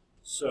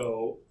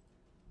 So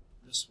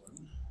this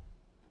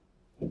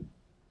one.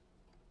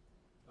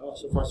 Oh,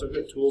 so far so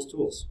good. Tools,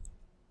 Tools.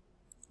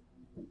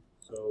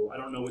 So I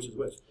don't know which is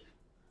which.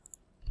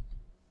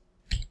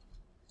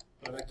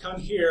 When I come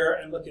here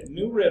and look at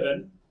new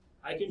ribbon,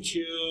 I can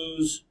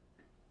choose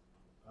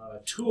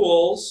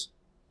tools,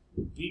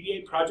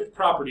 VBA project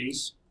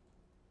properties,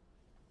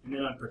 and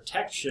then on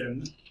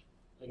protection,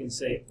 I can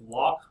say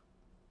lock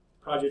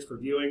project for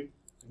viewing.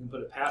 I can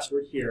put a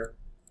password here,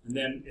 and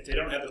then if they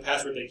don't have the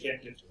password, they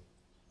can't get to it.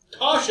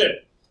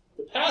 Caution!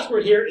 The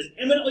password here is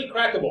imminently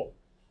crackable.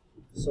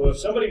 So if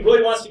somebody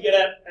really wants to get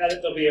at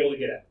it, they'll be able to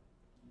get at it.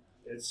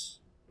 It's,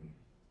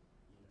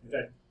 in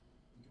fact,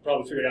 you can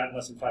probably figure it out in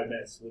less than 5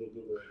 minutes. A little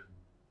Google.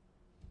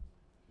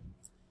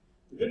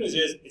 The good news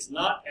is it's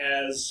not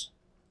as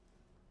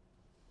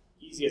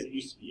easy as it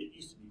used to be. It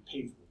used to be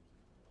painful.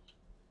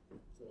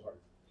 So hard.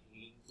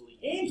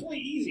 Painfully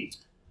easy.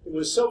 It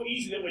was so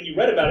easy that when you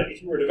read about it,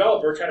 if you were a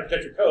developer trying to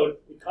protect your code,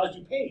 it caused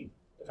you pain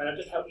to find out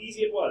just how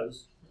easy it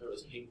was. It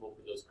was painful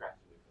for those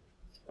cracking the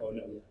code. Oh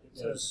no, it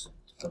was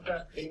Okay.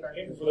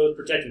 painful for those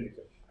protecting the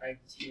code. I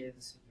TA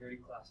the security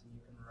class, and you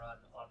can run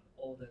on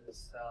old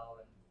Excel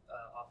and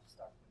Office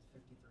documents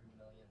 53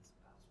 million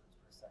passwords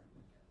per second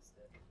against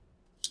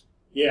it.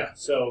 Yeah.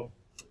 So,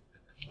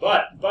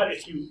 but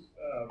if you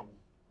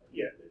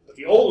but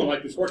the old one,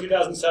 like before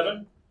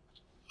 2007.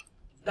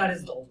 That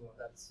is the old one.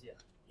 That's yeah.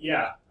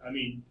 Yeah, I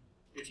mean,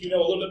 if you know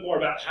a little bit more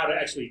about how to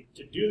actually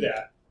do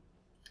that,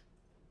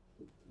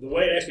 the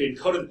way it actually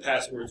encoded the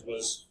passwords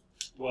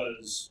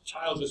was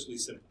childishly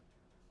simple.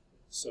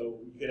 So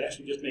you could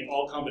actually just make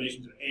all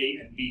combinations of A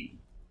and B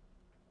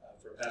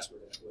for a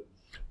password. And it would,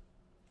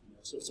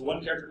 so if it's a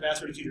one-character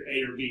password, it's either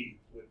A or B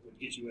would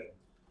get you in.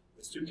 If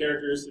it's 2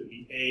 characters, it would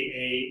be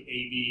A,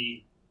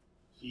 AB,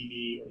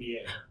 BB, or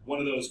BA. One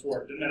of those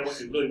 4. It doesn't matter what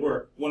they really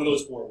were. One of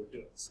those 4 would do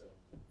it. So.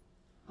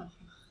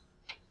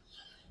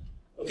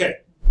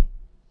 Okay.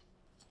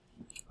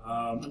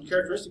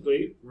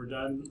 Uncharacteristically, we're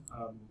done.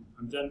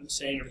 I'm done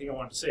saying everything I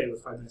wanted to say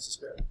with 5 minutes to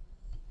spare.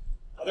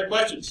 Other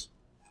questions?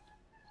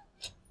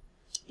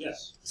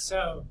 Yes.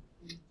 So,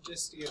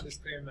 just to get this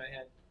clear in my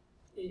head,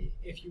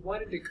 if you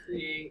wanted to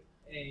create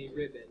a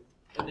ribbon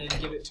and then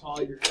give it to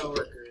all your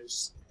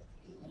coworkers,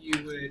 you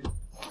would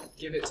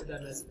give it to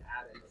them as an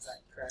add-in. Is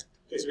that correct?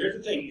 Okay, so here's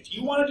the thing. If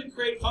you wanted to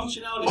create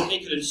functionality that they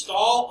could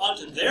install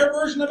onto their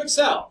version of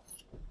Excel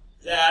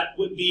that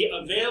would be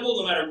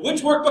available no matter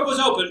which workbook was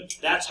open,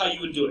 that's how you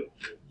would do it.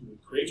 You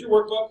would create your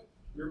workbook,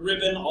 your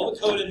ribbon, all the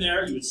code in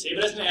there, you would save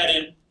it as an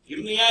add-in, give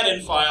them the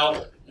add-in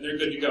file, and they're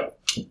good to go.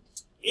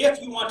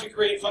 If you want to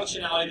create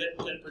functionality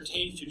that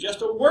pertains to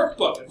just a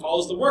workbook and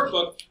follows the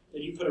workbook,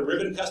 then you put a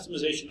ribbon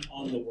customization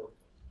on the workbook.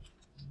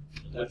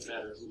 It doesn't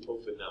matter who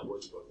opened that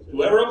workbook.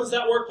 Whoever opens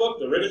that workbook,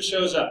 the ribbon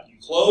shows up. You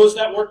close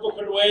that workbook,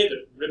 put it away,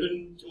 the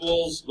ribbon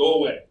tools go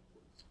away.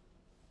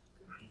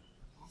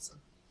 Awesome.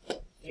 So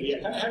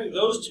yeah, kind of having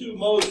those 2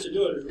 modes to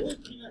do it is really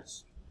pretty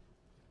nice.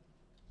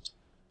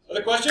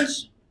 Other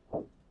questions?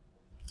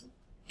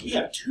 We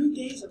have 2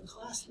 days of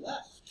class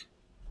left.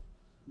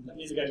 That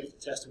means I got to get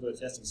the test over the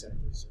testing center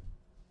pretty soon.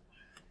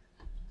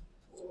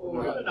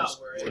 We're not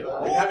worried.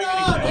 Are We having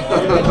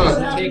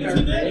take our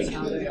break.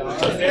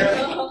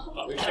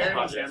 We're sharing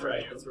a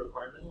camera. That's a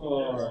requirement.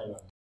 Oh,